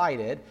are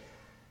divided.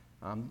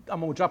 I'm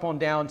going to jump on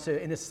down to,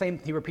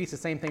 he repeats the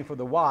same thing for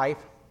the wife,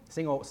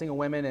 single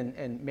women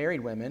and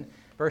married women.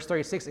 Verse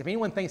 36, if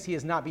anyone thinks he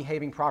is not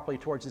behaving properly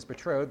towards his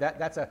betrothed,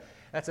 that's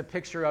a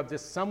picture of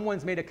just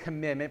someone's made a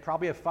commitment,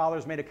 probably a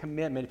father's made a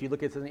commitment, if you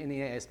look at it in the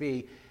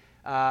NASB,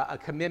 a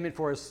commitment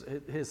for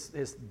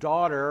his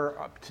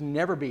daughter to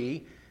never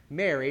be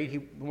married. He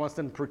wants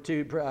them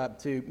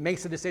to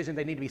make the decision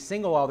they need to be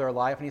single all their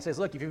life. And he says,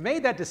 look, if you've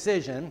made that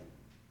decision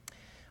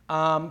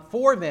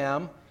for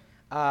them,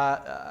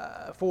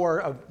 for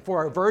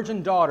a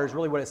virgin daughter is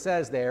really what it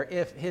says there.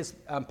 If his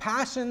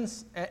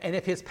passions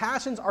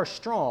are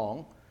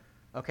strong,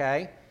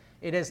 okay,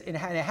 it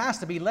has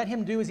to be, let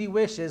him do as he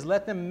wishes,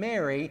 let them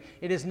marry.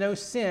 It is no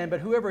sin, but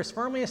whoever is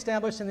firmly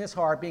established in his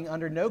heart, being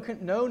under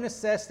no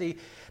necessity,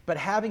 but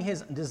having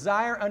his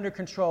desire under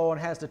control, and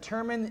has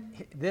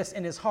determined this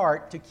in his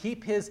heart to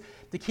keep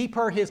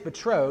her his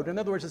betrothed. In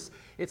other words,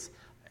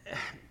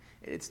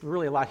 it's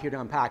really a lot here to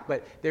unpack,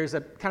 but there's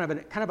a kind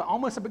of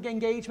almost a big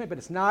engagement, but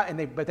it's not,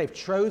 but they've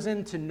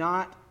chosen to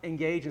not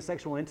engage in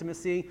sexual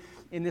intimacy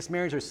in this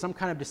marriage. There's some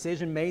kind of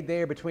decision made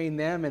there between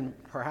them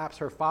and perhaps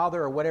her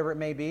father or whatever it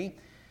may be.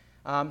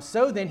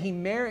 So then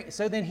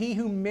he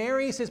who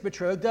marries his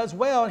betrothed does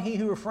well, and he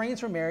who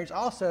refrains from marriage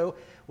also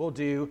will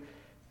do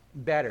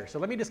better. So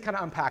let me just kind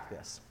of unpack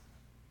this.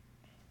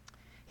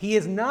 He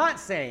is not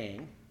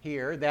saying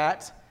here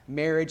that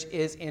marriage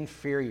is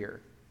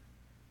inferior.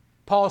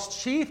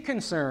 Paul's chief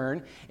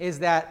concern is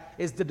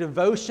the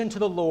devotion to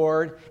the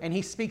Lord, and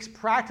he speaks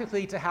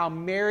practically to how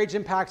marriage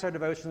impacts our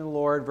devotion to the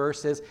Lord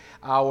versus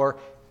how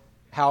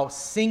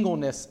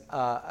singleness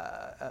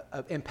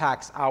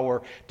impacts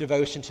our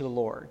devotion to the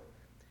Lord.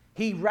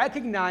 He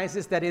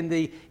recognizes that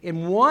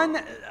in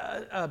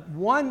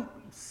one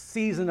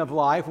season of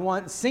life,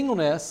 one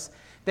singleness,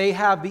 they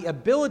have the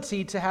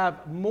ability to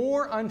have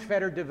more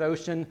unfettered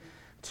devotion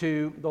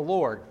to the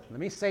Lord. Let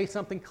me say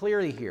something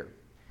clearly here.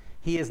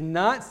 He is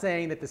not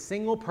saying that the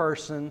single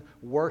person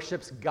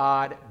worships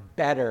God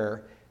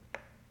better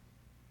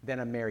than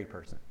a married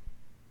person.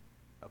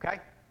 Okay?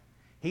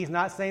 He's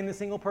not saying the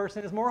single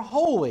person is more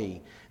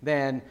holy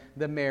than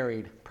the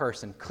married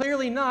person.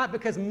 Clearly not,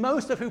 because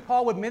most of who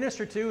Paul would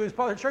minister to is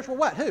part of the church. Well,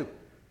 what? Who?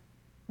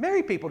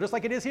 Married people, just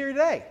like it is here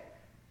today.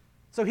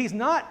 So he's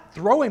not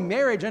throwing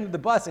marriage under the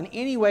bus in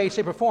any way,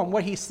 shape, or form.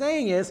 What he's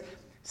saying is,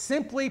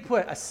 simply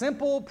put, a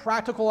simple,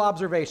 practical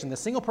observation. The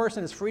single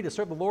person is free to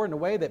serve the Lord in a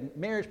way that the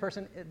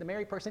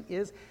married person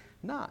is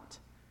not.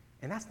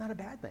 And that's not a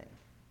bad thing.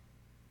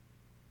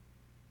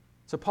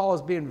 So Paul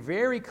is being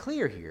very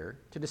clear here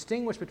to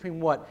distinguish between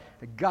what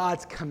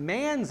God's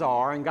commands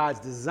are and God's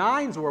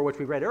designs were, which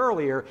we read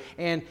earlier,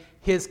 and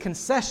his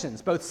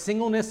concessions. Both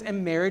singleness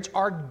and marriage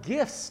are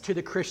gifts to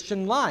the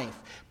Christian life.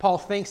 Paul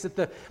thinks that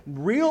the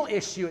real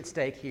issue at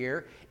stake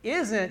here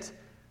isn't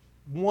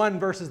one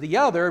versus the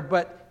other,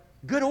 but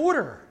good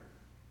order.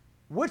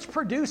 Which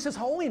produces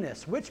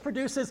holiness? Which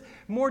produces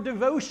more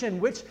devotion?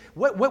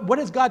 What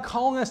is God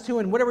calling us to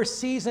in whatever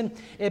season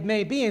it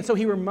may be? And so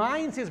he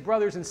reminds his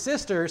brothers and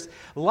sisters,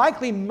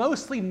 likely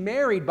mostly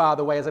married, by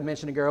the way, as I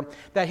mentioned ago,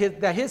 that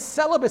his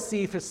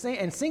celibacy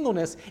and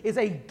singleness is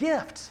a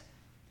gift.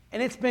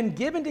 And it's been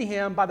given to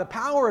him by the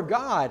power of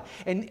God.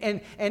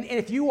 And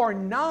if you are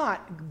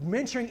not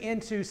venturing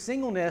into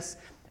singleness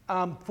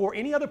for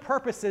any other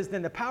purposes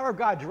than the power of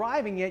God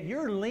driving it,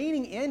 you're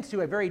leaning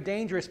into a very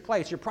dangerous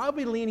place. You're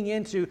probably leaning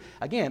into,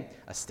 again,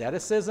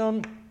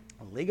 asceticism,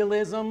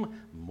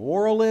 legalism,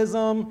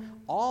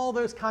 moralism, all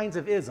those kinds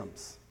of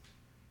isms.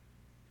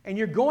 And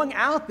you're going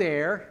out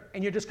there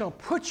and you're just going to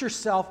put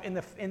yourself in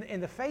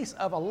the face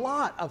of a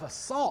lot of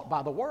assault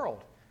by the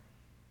world,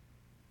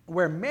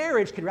 where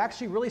marriage could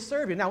actually really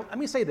serve you. Now, let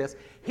me say this.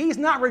 He's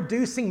not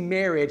reducing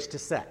marriage to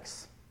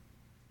sex.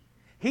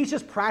 He's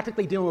just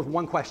practically dealing with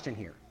one question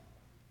here.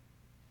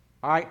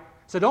 All right?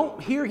 So don't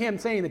hear him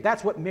saying that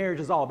that's what marriage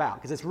is all about,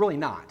 because it's really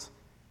not.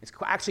 It's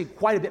actually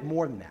quite a bit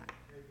more than that.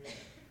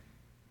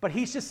 But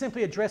he's just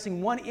simply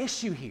addressing one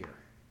issue here.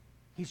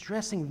 He's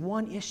addressing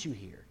one issue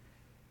here.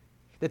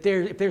 That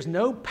if there's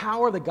no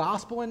power of the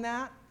gospel in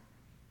that,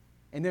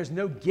 and there's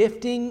no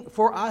gifting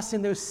for us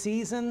in those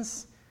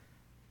seasons,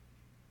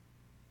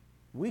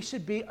 we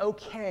should be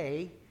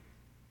okay,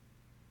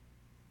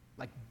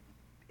 like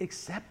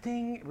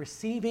accepting,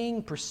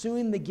 receiving,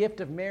 pursuing the gift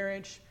of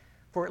marriage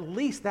for at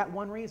least that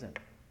one reason.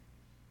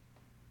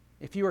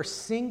 If you are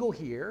single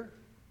here,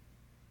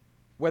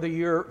 whether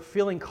you're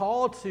feeling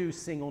called to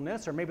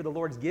singleness, or maybe the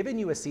Lord's given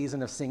you a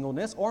season of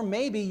singleness, or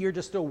maybe you're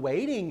just still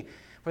waiting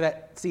for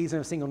that season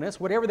of singleness,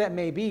 whatever that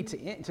may be to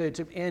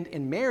end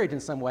in marriage in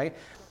some way,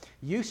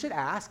 you should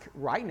ask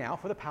right now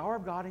for the power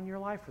of God in your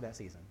life for that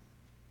season.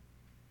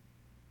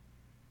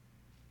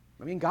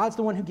 I mean, God's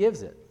the one who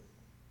gives it.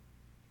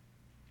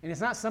 And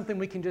it's not something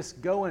we can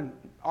just go and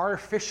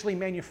artificially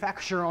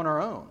manufacture on our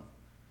own.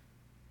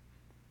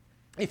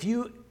 If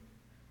you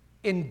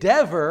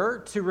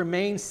endeavor to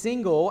remain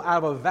single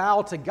out of a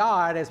vow to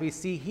God, as we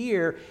see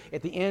here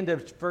at the end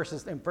of verse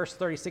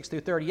 36 through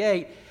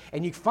 38,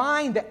 and you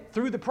find that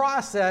through the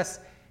process,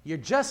 you're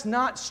just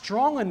not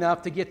strong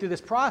enough to get through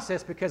this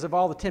process because of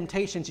all the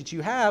temptations that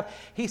you have,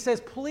 he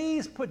says,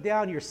 please put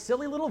down your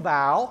silly little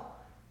vow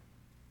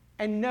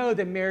and know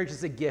that marriage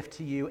is a gift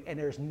to you and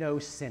there's no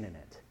sin in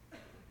it.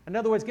 In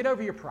other words, get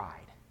over your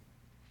pride.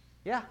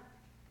 Yeah?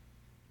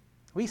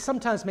 We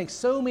sometimes make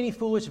so many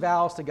foolish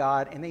vows to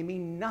God, and they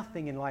mean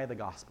nothing in light of the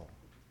gospel.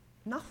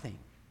 Nothing.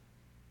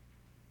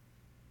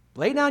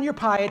 Lay down your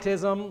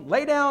pietism,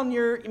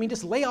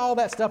 just lay all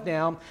that stuff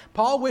down.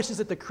 Paul wishes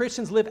that the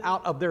Christians live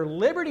out of their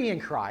liberty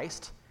in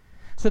Christ,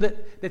 so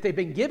that they've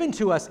been given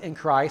to us in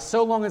Christ,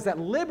 so long as that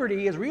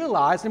liberty is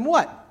realized in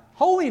what?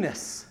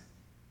 Holiness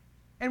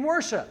and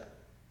worship.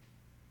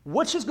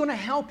 Which is going to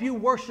help you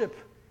worship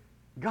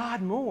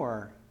God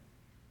more?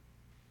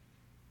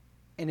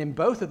 And in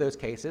both of those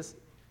cases,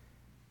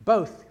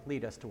 both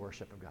lead us to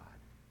worship of God.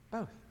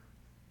 Both.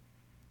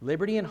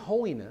 Liberty and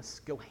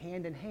holiness go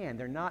hand in hand.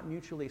 They're not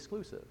mutually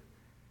exclusive.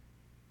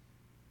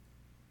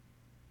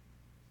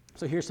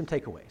 So here's some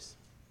takeaways.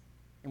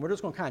 And we're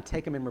just going to kind of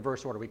take them in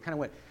reverse order. We kind of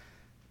went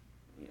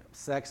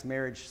sex,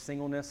 marriage,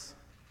 singleness.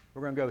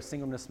 We're going to go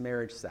singleness,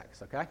 marriage,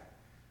 sex, okay?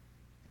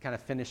 Kind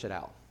of finish it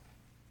out.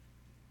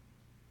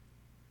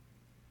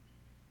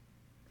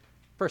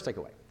 First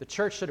takeaway, the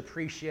church should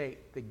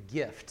appreciate the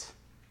gift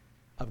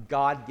of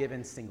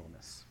God-given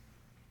singleness.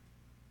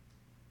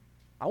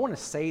 I want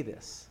to say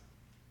this,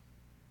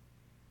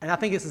 and I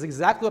think this is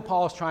exactly what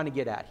Paul is trying to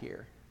get at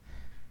here.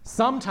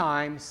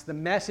 Sometimes the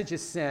message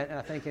is sent, and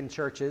I think in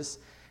churches,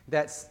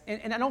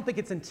 and I don't think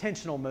it's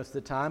intentional most of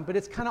the time, but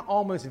it's kind of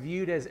almost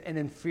viewed as an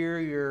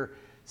inferior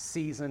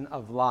season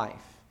of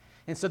life.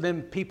 And so then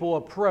married people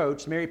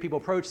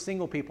approach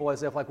single people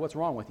as if, like, what's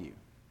wrong with you?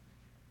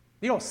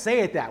 You don't say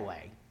it that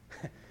way.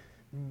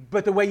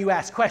 But the way you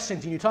ask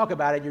questions and you talk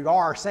about it, you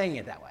are saying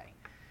it that way.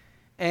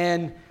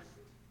 And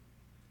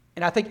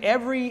I think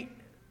kind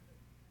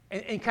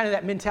of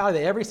that mentality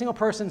that every single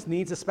person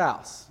needs a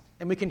spouse.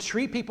 And we can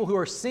treat people who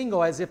are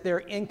single as if they're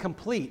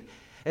incomplete,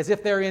 as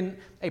if they're in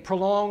a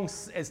prolonged,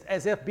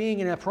 as if being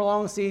in a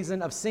prolonged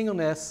season of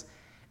singleness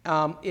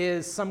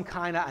is some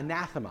kind of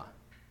anathema.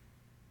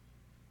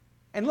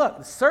 And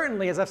look,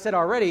 certainly, as I've said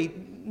already,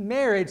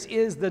 marriage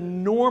is the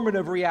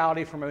normative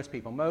reality for most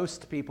people.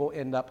 Most people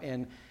end up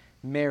in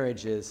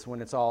marriages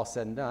when it's all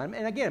said and done.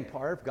 And again,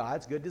 part of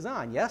God's good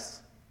design,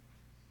 yes?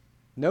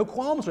 No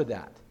qualms with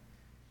that.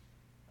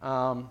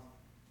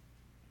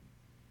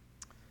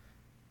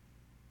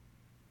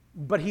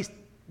 But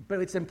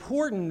it's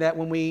important that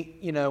when we,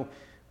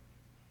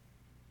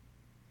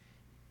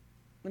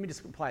 let me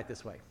just apply it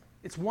this way.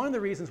 It's one of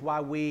the reasons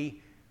why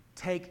we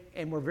take,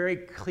 and we're very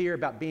clear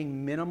about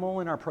being minimal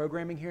in our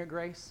programming here at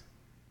Grace.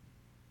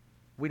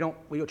 We don't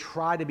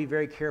try to be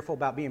very careful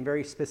about being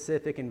very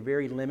specific and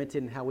very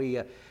limited in how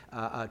we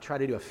try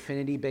to do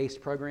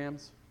affinity-based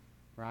programs,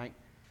 right?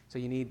 So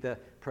you need the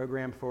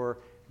program for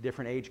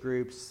different age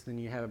groups, then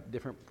you have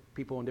different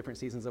people in different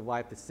seasons of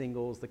life, the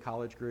singles, the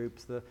college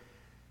groups, the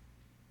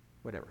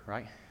whatever,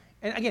 right?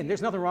 And again,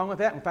 there's nothing wrong with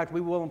that. In fact,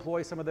 we will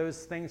employ some of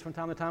those things from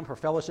time to time for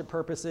fellowship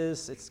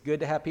purposes. It's good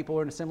to have people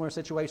in similar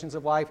situations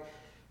of life.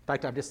 In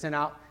fact, I've just sent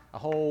out a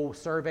whole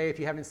survey, if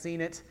you haven't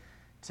seen it,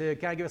 to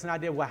kind of give us an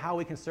idea of how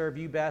we can serve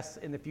you best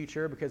in the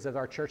future, because as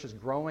our church is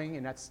growing,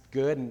 and that's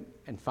good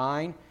and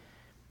fine.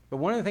 But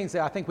one of the things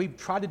that I think we've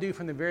tried to do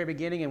from the very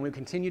beginning, and we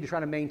continue to try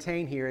to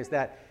maintain here, is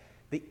that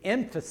the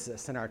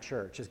emphasis in our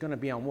church is going to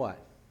be on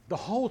what? The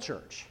whole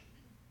church.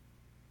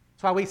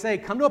 That's why we say,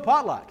 come to a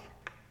potluck.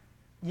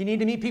 You need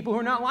to meet people who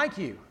are not like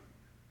you.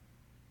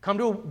 Come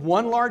to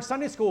one large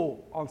Sunday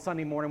school on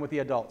Sunday morning with the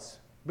adults,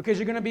 because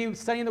you're going to be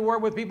studying the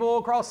Word with people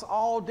across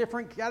all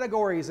different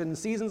categories and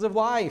seasons of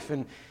life.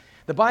 And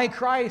the body of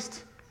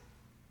Christ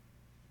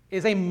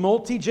is a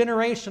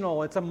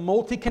multi-generational, it's a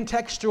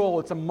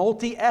multi-contextual, it's a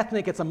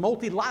multi-ethnic, it's a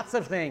multi-lots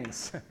of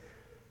things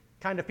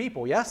kind of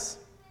people, yes?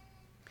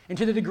 And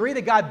to the degree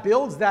that God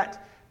builds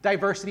that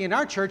diversity in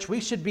our church, we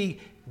should be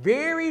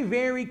very,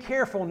 very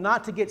careful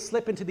not to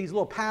slip into these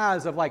little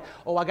paths of like,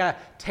 oh, I got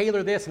to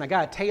tailor this, and I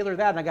got to tailor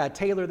that, and I got to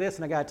tailor this,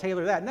 and I got to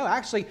tailor that. No,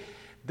 actually,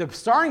 the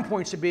starting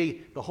point should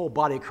be the whole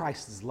body of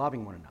Christ is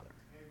loving one another.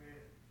 Amen.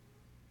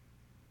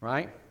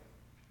 Right?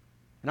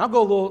 And I'll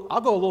go a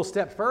little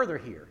step further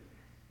here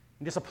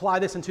and just apply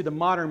this into the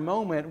modern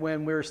moment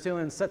when we're still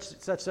in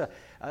such a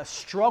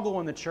struggle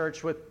in the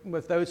church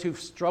with those who've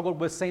struggled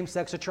with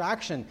same-sex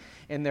attraction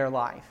in their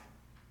life.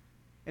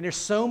 And there's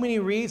so many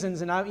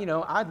reasons, and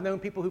I've known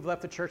people who've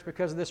left the church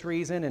because of this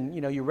reason, and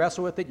you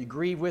wrestle with it, you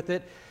grieve with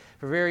it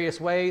for various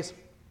ways.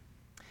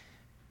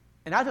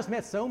 And I just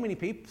met so many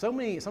people, so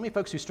many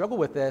folks who struggle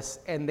with this,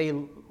 and they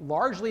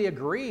largely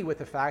agree with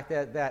the fact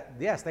that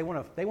yes, they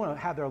want to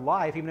have their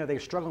life, even though they're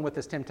struggling with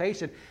this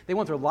temptation, they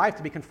want their life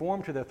to be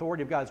conformed to the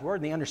authority of God's Word,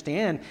 and they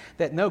understand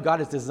that no, God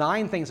has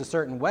designed things a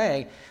certain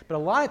way. But a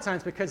lot of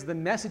times, because of the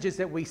messages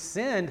that we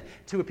send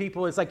to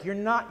people, it's like you're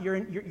not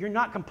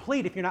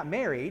complete if you're not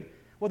married.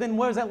 Well, then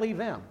where does that leave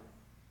them?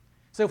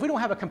 So if we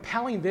don't have a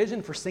compelling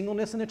vision for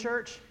singleness in the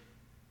church,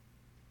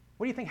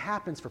 what do you think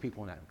happens for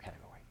people in that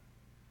category?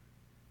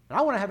 And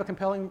I want to have a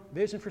compelling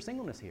vision for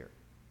singleness here.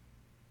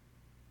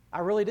 I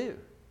really do.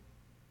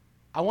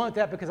 I want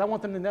that because I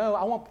want them to know,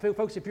 I want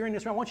folks, if you're in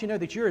this room, I want you to know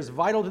that you're as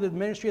vital to the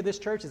ministry of this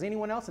church as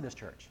anyone else in this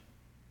church.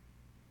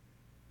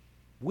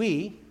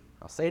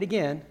 I'll say it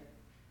again,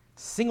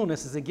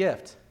 singleness is a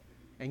gift,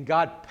 and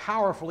God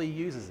powerfully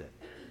uses it.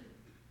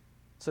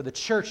 So the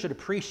church should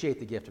appreciate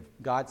the gift of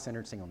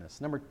God-centered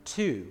singleness. Number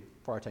 2,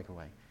 for our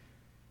takeaway,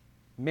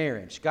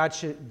 marriage.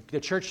 The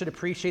church should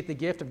appreciate the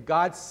gift of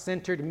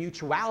God-centered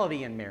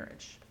mutuality in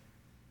marriage.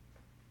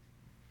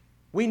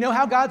 We know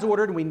how God's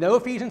ordered, and we know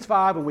Ephesians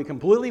 5, and we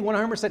completely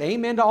 100%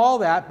 amen to all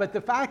that, but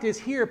the fact is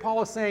here,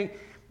 Paul is saying,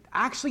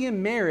 actually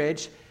in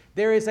marriage,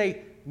 there is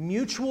a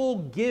mutual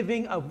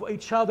giving of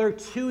each other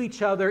to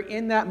each other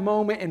in that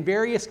moment in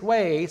various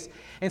ways.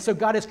 And so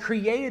God has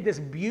created this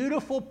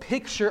beautiful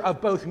picture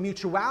of both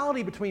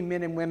mutuality between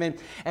men and women,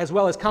 as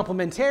well as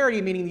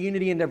complementarity, meaning the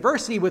unity and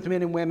diversity with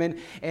men and women.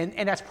 And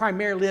that's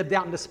primarily lived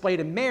out and displayed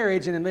in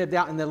marriage, and then lived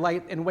out in the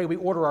way we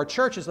order our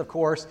churches, of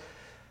course.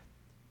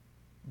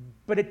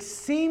 But it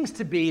seems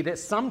to be that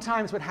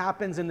sometimes what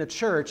happens in the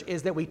church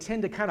is that we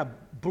tend to kind of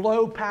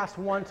blow past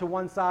one to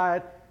one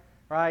side,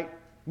 right?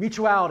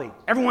 Mutuality.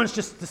 Everyone's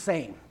just the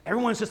same.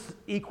 Everyone's just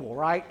equal,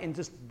 right? And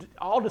just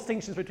all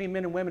distinctions between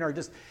men and women are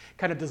just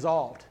kind of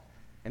dissolved.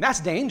 And that's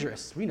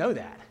dangerous. We know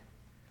that.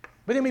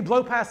 But then we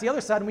blow past the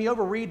other side and we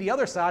overread the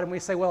other side and we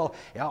say, well,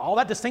 all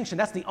that distinction,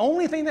 that's the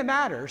only thing that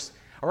matters,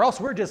 or else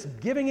we're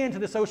just giving in to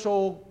the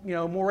social,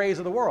 mores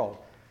of the world.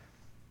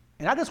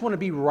 And I just want to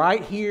be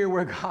right here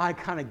where God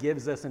kind of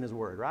gives us in His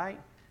Word, right?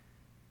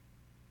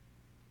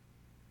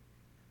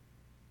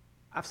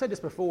 I've said this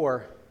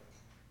before.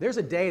 There's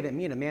a day that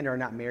me and Amanda are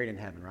not married in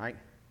heaven, right?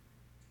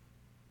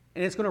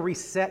 And it's going to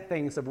reset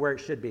things of where it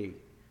should be.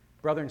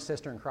 Brother and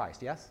sister in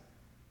Christ, yes?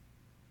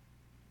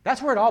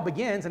 That's where it all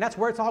begins, and that's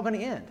where it's all going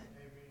to end.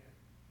 Amen.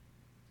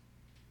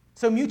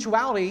 So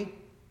mutuality,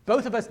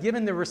 both of us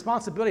given the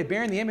responsibility of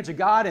bearing the image of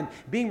God and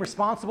being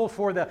responsible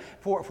for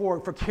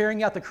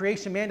carrying out the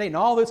creation mandate and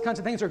all those kinds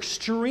of things are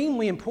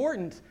extremely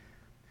important,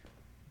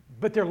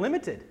 but they're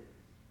limited.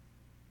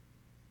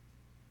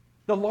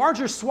 The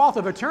larger swath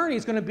of eternity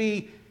is going to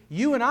be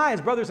you and I as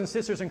brothers and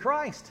sisters in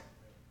Christ.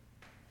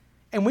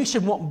 And we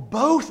should want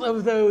both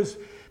of those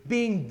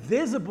being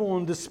visible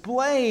and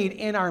displayed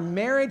in our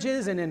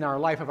marriages and in our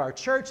life of our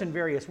church in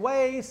various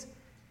ways,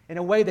 in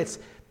a way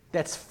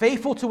that's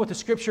faithful to what the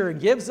Scripture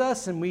gives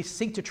us, and we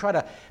seek to try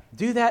to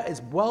do that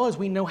as well as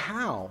we know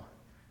how.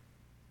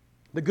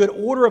 The good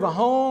order of a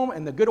home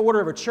and the good order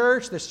of a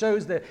church that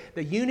shows the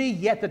unity,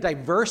 yet the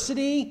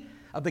diversity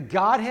of the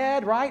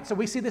Godhead, right? So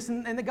we see this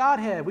in the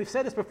Godhead. We've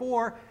said this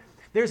before.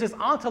 There's this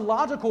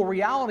ontological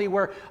reality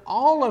where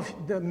all of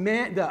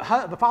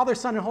the Father,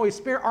 Son, and Holy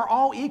Spirit are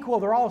all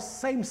equal. They're all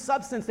same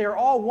substance. They're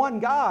all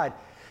one God.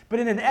 But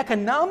in an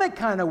economic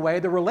kind of way,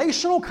 the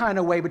relational kind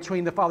of way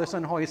between the Father, Son,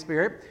 and Holy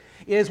Spirit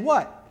is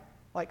what?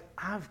 Like,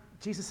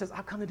 Jesus says,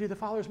 I've come to do the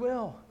Father's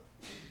will.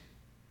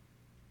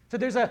 So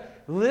there's a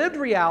lived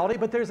reality,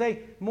 but there's a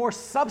more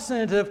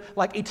substantive,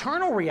 like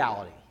eternal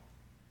reality.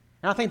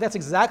 And I think that's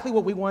exactly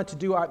what we want to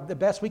do the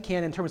best we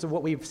can in terms of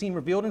what we've seen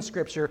revealed in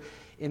Scripture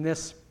in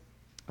this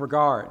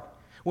regard.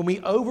 When we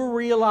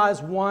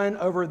over-realize one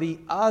over the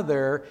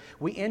other,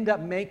 we end up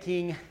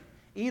making,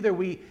 either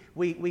we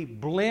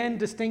blend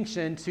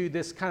distinction to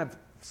this kind of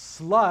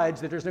sludge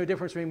that there's no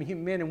difference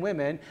between men and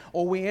women,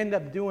 or we end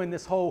up doing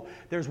this whole,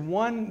 there's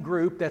one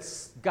group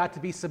that's got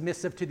to be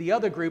submissive to the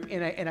other group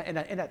in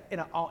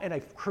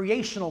a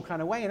creational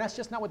kind of way, and that's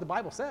just not what the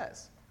Bible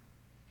says.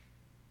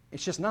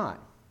 It's just not.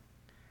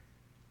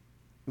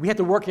 We have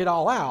to work it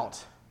all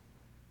out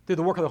through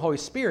the work of the Holy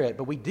Spirit,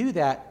 but we do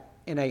that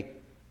in a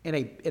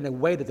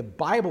way that the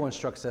Bible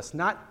instructs us,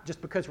 not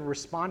just because we're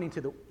responding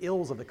to the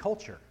ills of the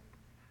culture.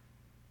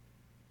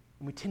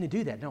 And we tend to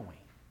do that, don't we?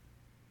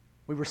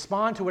 We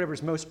respond to whatever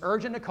is most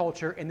urgent in the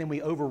culture, and then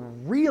we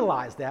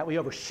over-realize that, we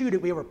overshoot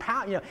it, we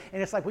overpower,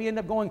 and it's like we end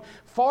up going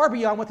far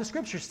beyond what the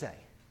Scriptures say,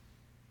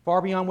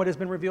 far beyond what has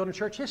been revealed in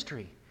church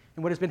history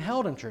and what has been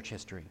held in church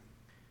history.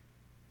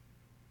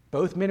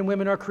 Both men and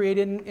women are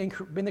created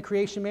in the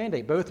creation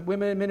mandate. Both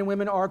men and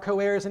women are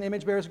co-heirs and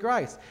image bearers of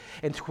Christ.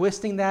 And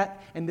twisting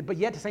that, but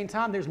yet at the same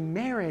time, there's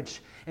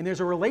marriage, and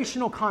there's a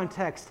relational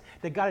context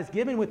that God has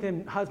given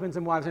within husbands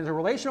and wives. And there's a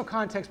relational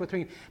context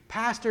between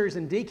pastors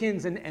and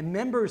deacons and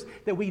members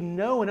that we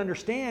know and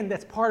understand.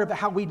 That's part of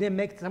how we then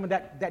make some of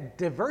that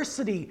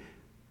diversity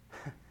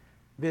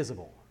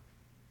visible.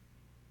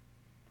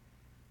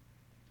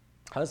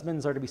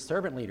 Husbands are to be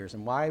servant leaders,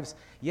 and wives,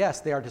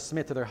 yes, they are to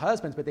submit to their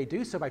husbands, but they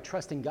do so by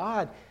trusting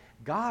God.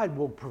 God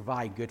will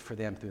provide good for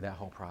them through that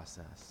whole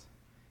process.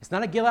 It's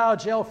not a get out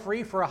of jail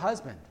free for a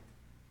husband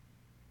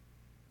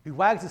who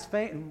wags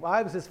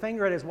his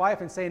finger at his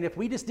wife and saying, if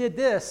we just did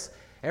this,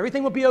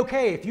 everything would be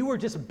okay. If you were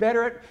just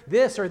better at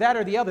this or that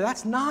or the other.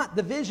 That's not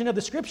the vision of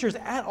the Scriptures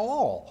at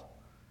all.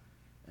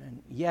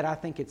 And yet I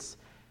think it's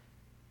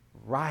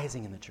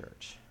rising in the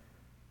church.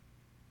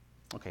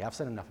 Okay, I've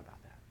said enough about that.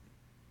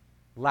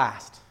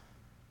 Last,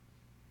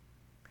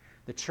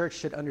 the church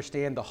should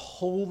understand the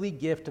holy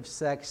gift of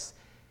sex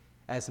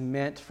as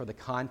meant for the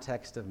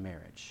context of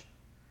marriage.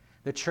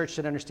 The church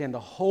should understand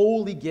the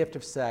holy gift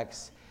of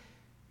sex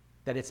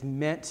that it's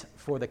meant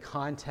for the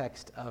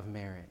context of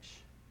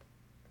marriage.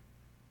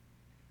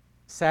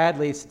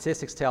 Sadly,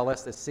 statistics tell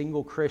us that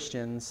single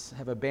Christians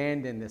have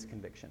abandoned this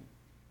conviction.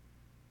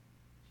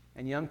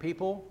 And young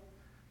people,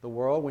 the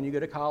world, when you go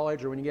to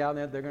college or when you get out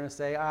there, they're going to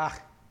say,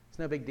 it's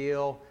no big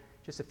deal.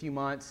 Just a few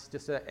months,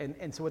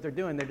 and so what they're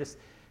doing, they're just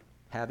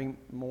having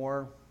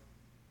more,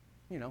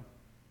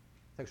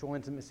 sexual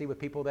intimacy with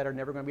people that are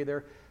never going to be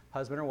their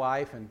husband or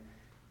wife,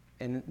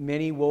 and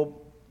many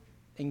will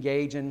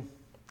engage in,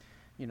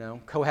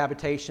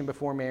 cohabitation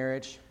before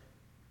marriage.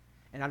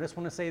 And I just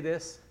want to say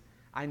this: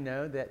 I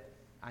know that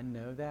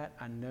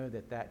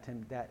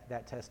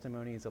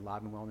testimony is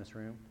alive and well in this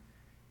room,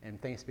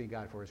 and thanks be to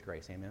God for His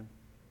grace. Amen.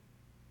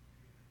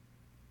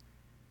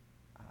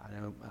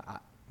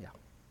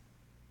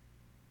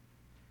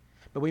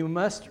 But we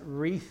must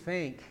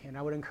rethink, and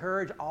I would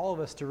encourage all of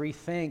us to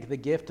rethink the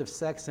gift of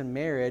sex and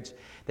marriage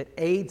that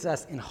aids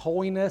us in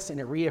holiness, and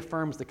it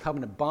reaffirms the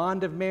covenant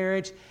bond of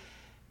marriage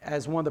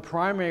as one of the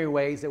primary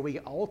ways that we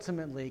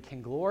ultimately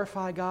can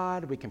glorify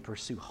God, we can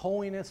pursue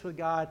holiness with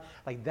God.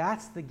 Like,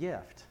 that's the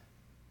gift.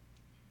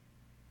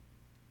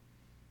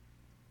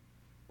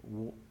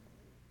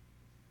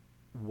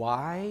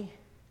 Why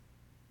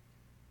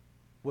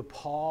would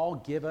Paul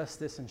give us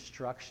this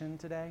instruction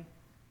today?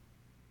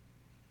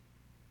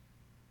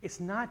 It's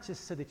not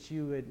just so that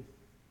you would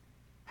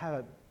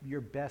have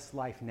your best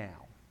life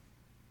now,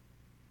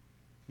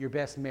 your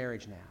best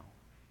marriage now.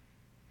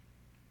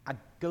 I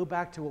go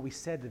back to what we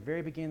said at the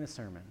very beginning of the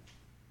sermon,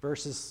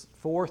 verses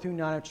 4 through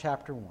 9 of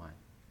chapter 1.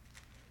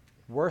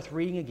 Worth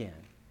reading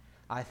again.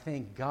 I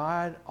thank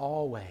God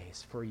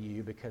always for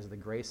you because of the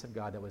grace of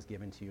God that was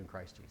given to you in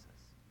Christ Jesus.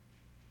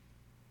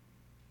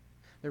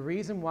 The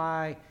reason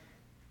why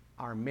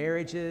our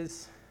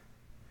marriages,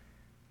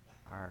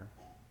 our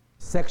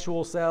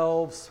sexual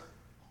selves,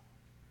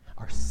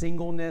 our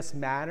singleness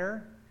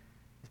matter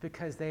is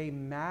because they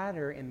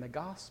matter in the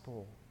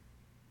gospel.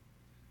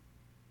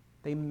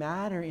 They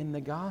matter in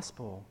the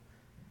gospel.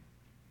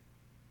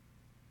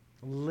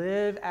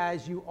 Live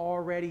as you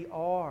already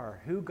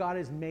are, who God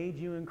has made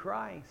you in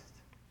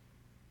Christ.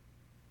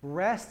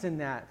 Rest in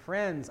that.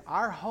 Friends,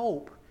 our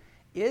hope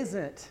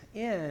isn't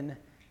in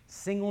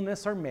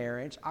singleness or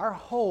marriage. Our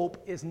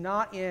hope is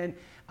not in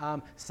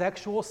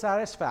sexual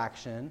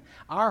satisfaction.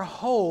 Our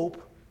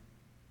hope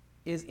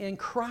is in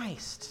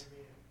Christ.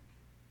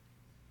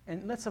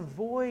 And let's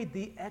avoid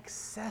the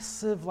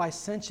excessive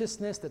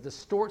licentiousness that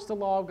distorts the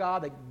law of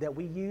God that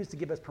we use to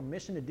give us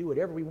permission to do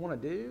whatever we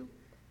want to do.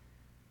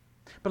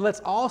 But let's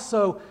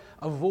also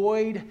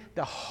avoid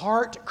the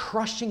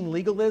heart-crushing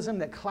legalism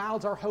that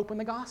clouds our hope in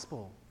the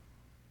gospel.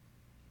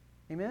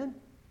 Amen?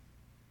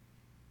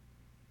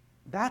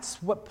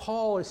 That's what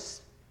Paul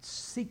is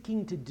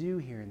seeking to do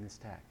here in this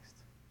text.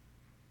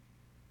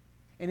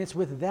 And it's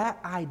with that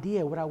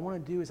idea, what I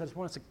want to do is I just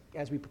want us to,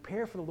 as we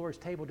prepare for the Lord's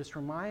table, just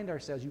remind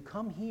ourselves, you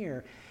come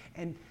here,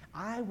 and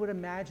I would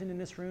imagine in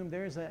this room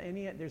there's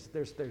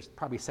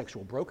probably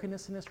sexual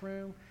brokenness in this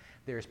room.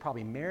 There's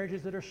probably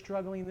marriages that are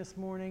struggling this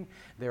morning.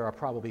 There are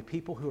probably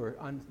people who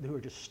are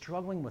just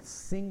struggling with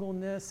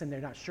singleness, and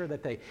they're not sure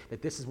that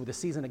this is the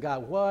season that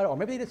God would, or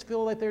maybe they just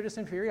feel like they're just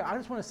inferior. I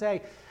just want to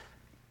say,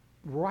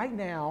 right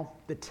now,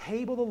 the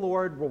table of the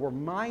Lord will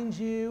remind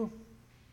you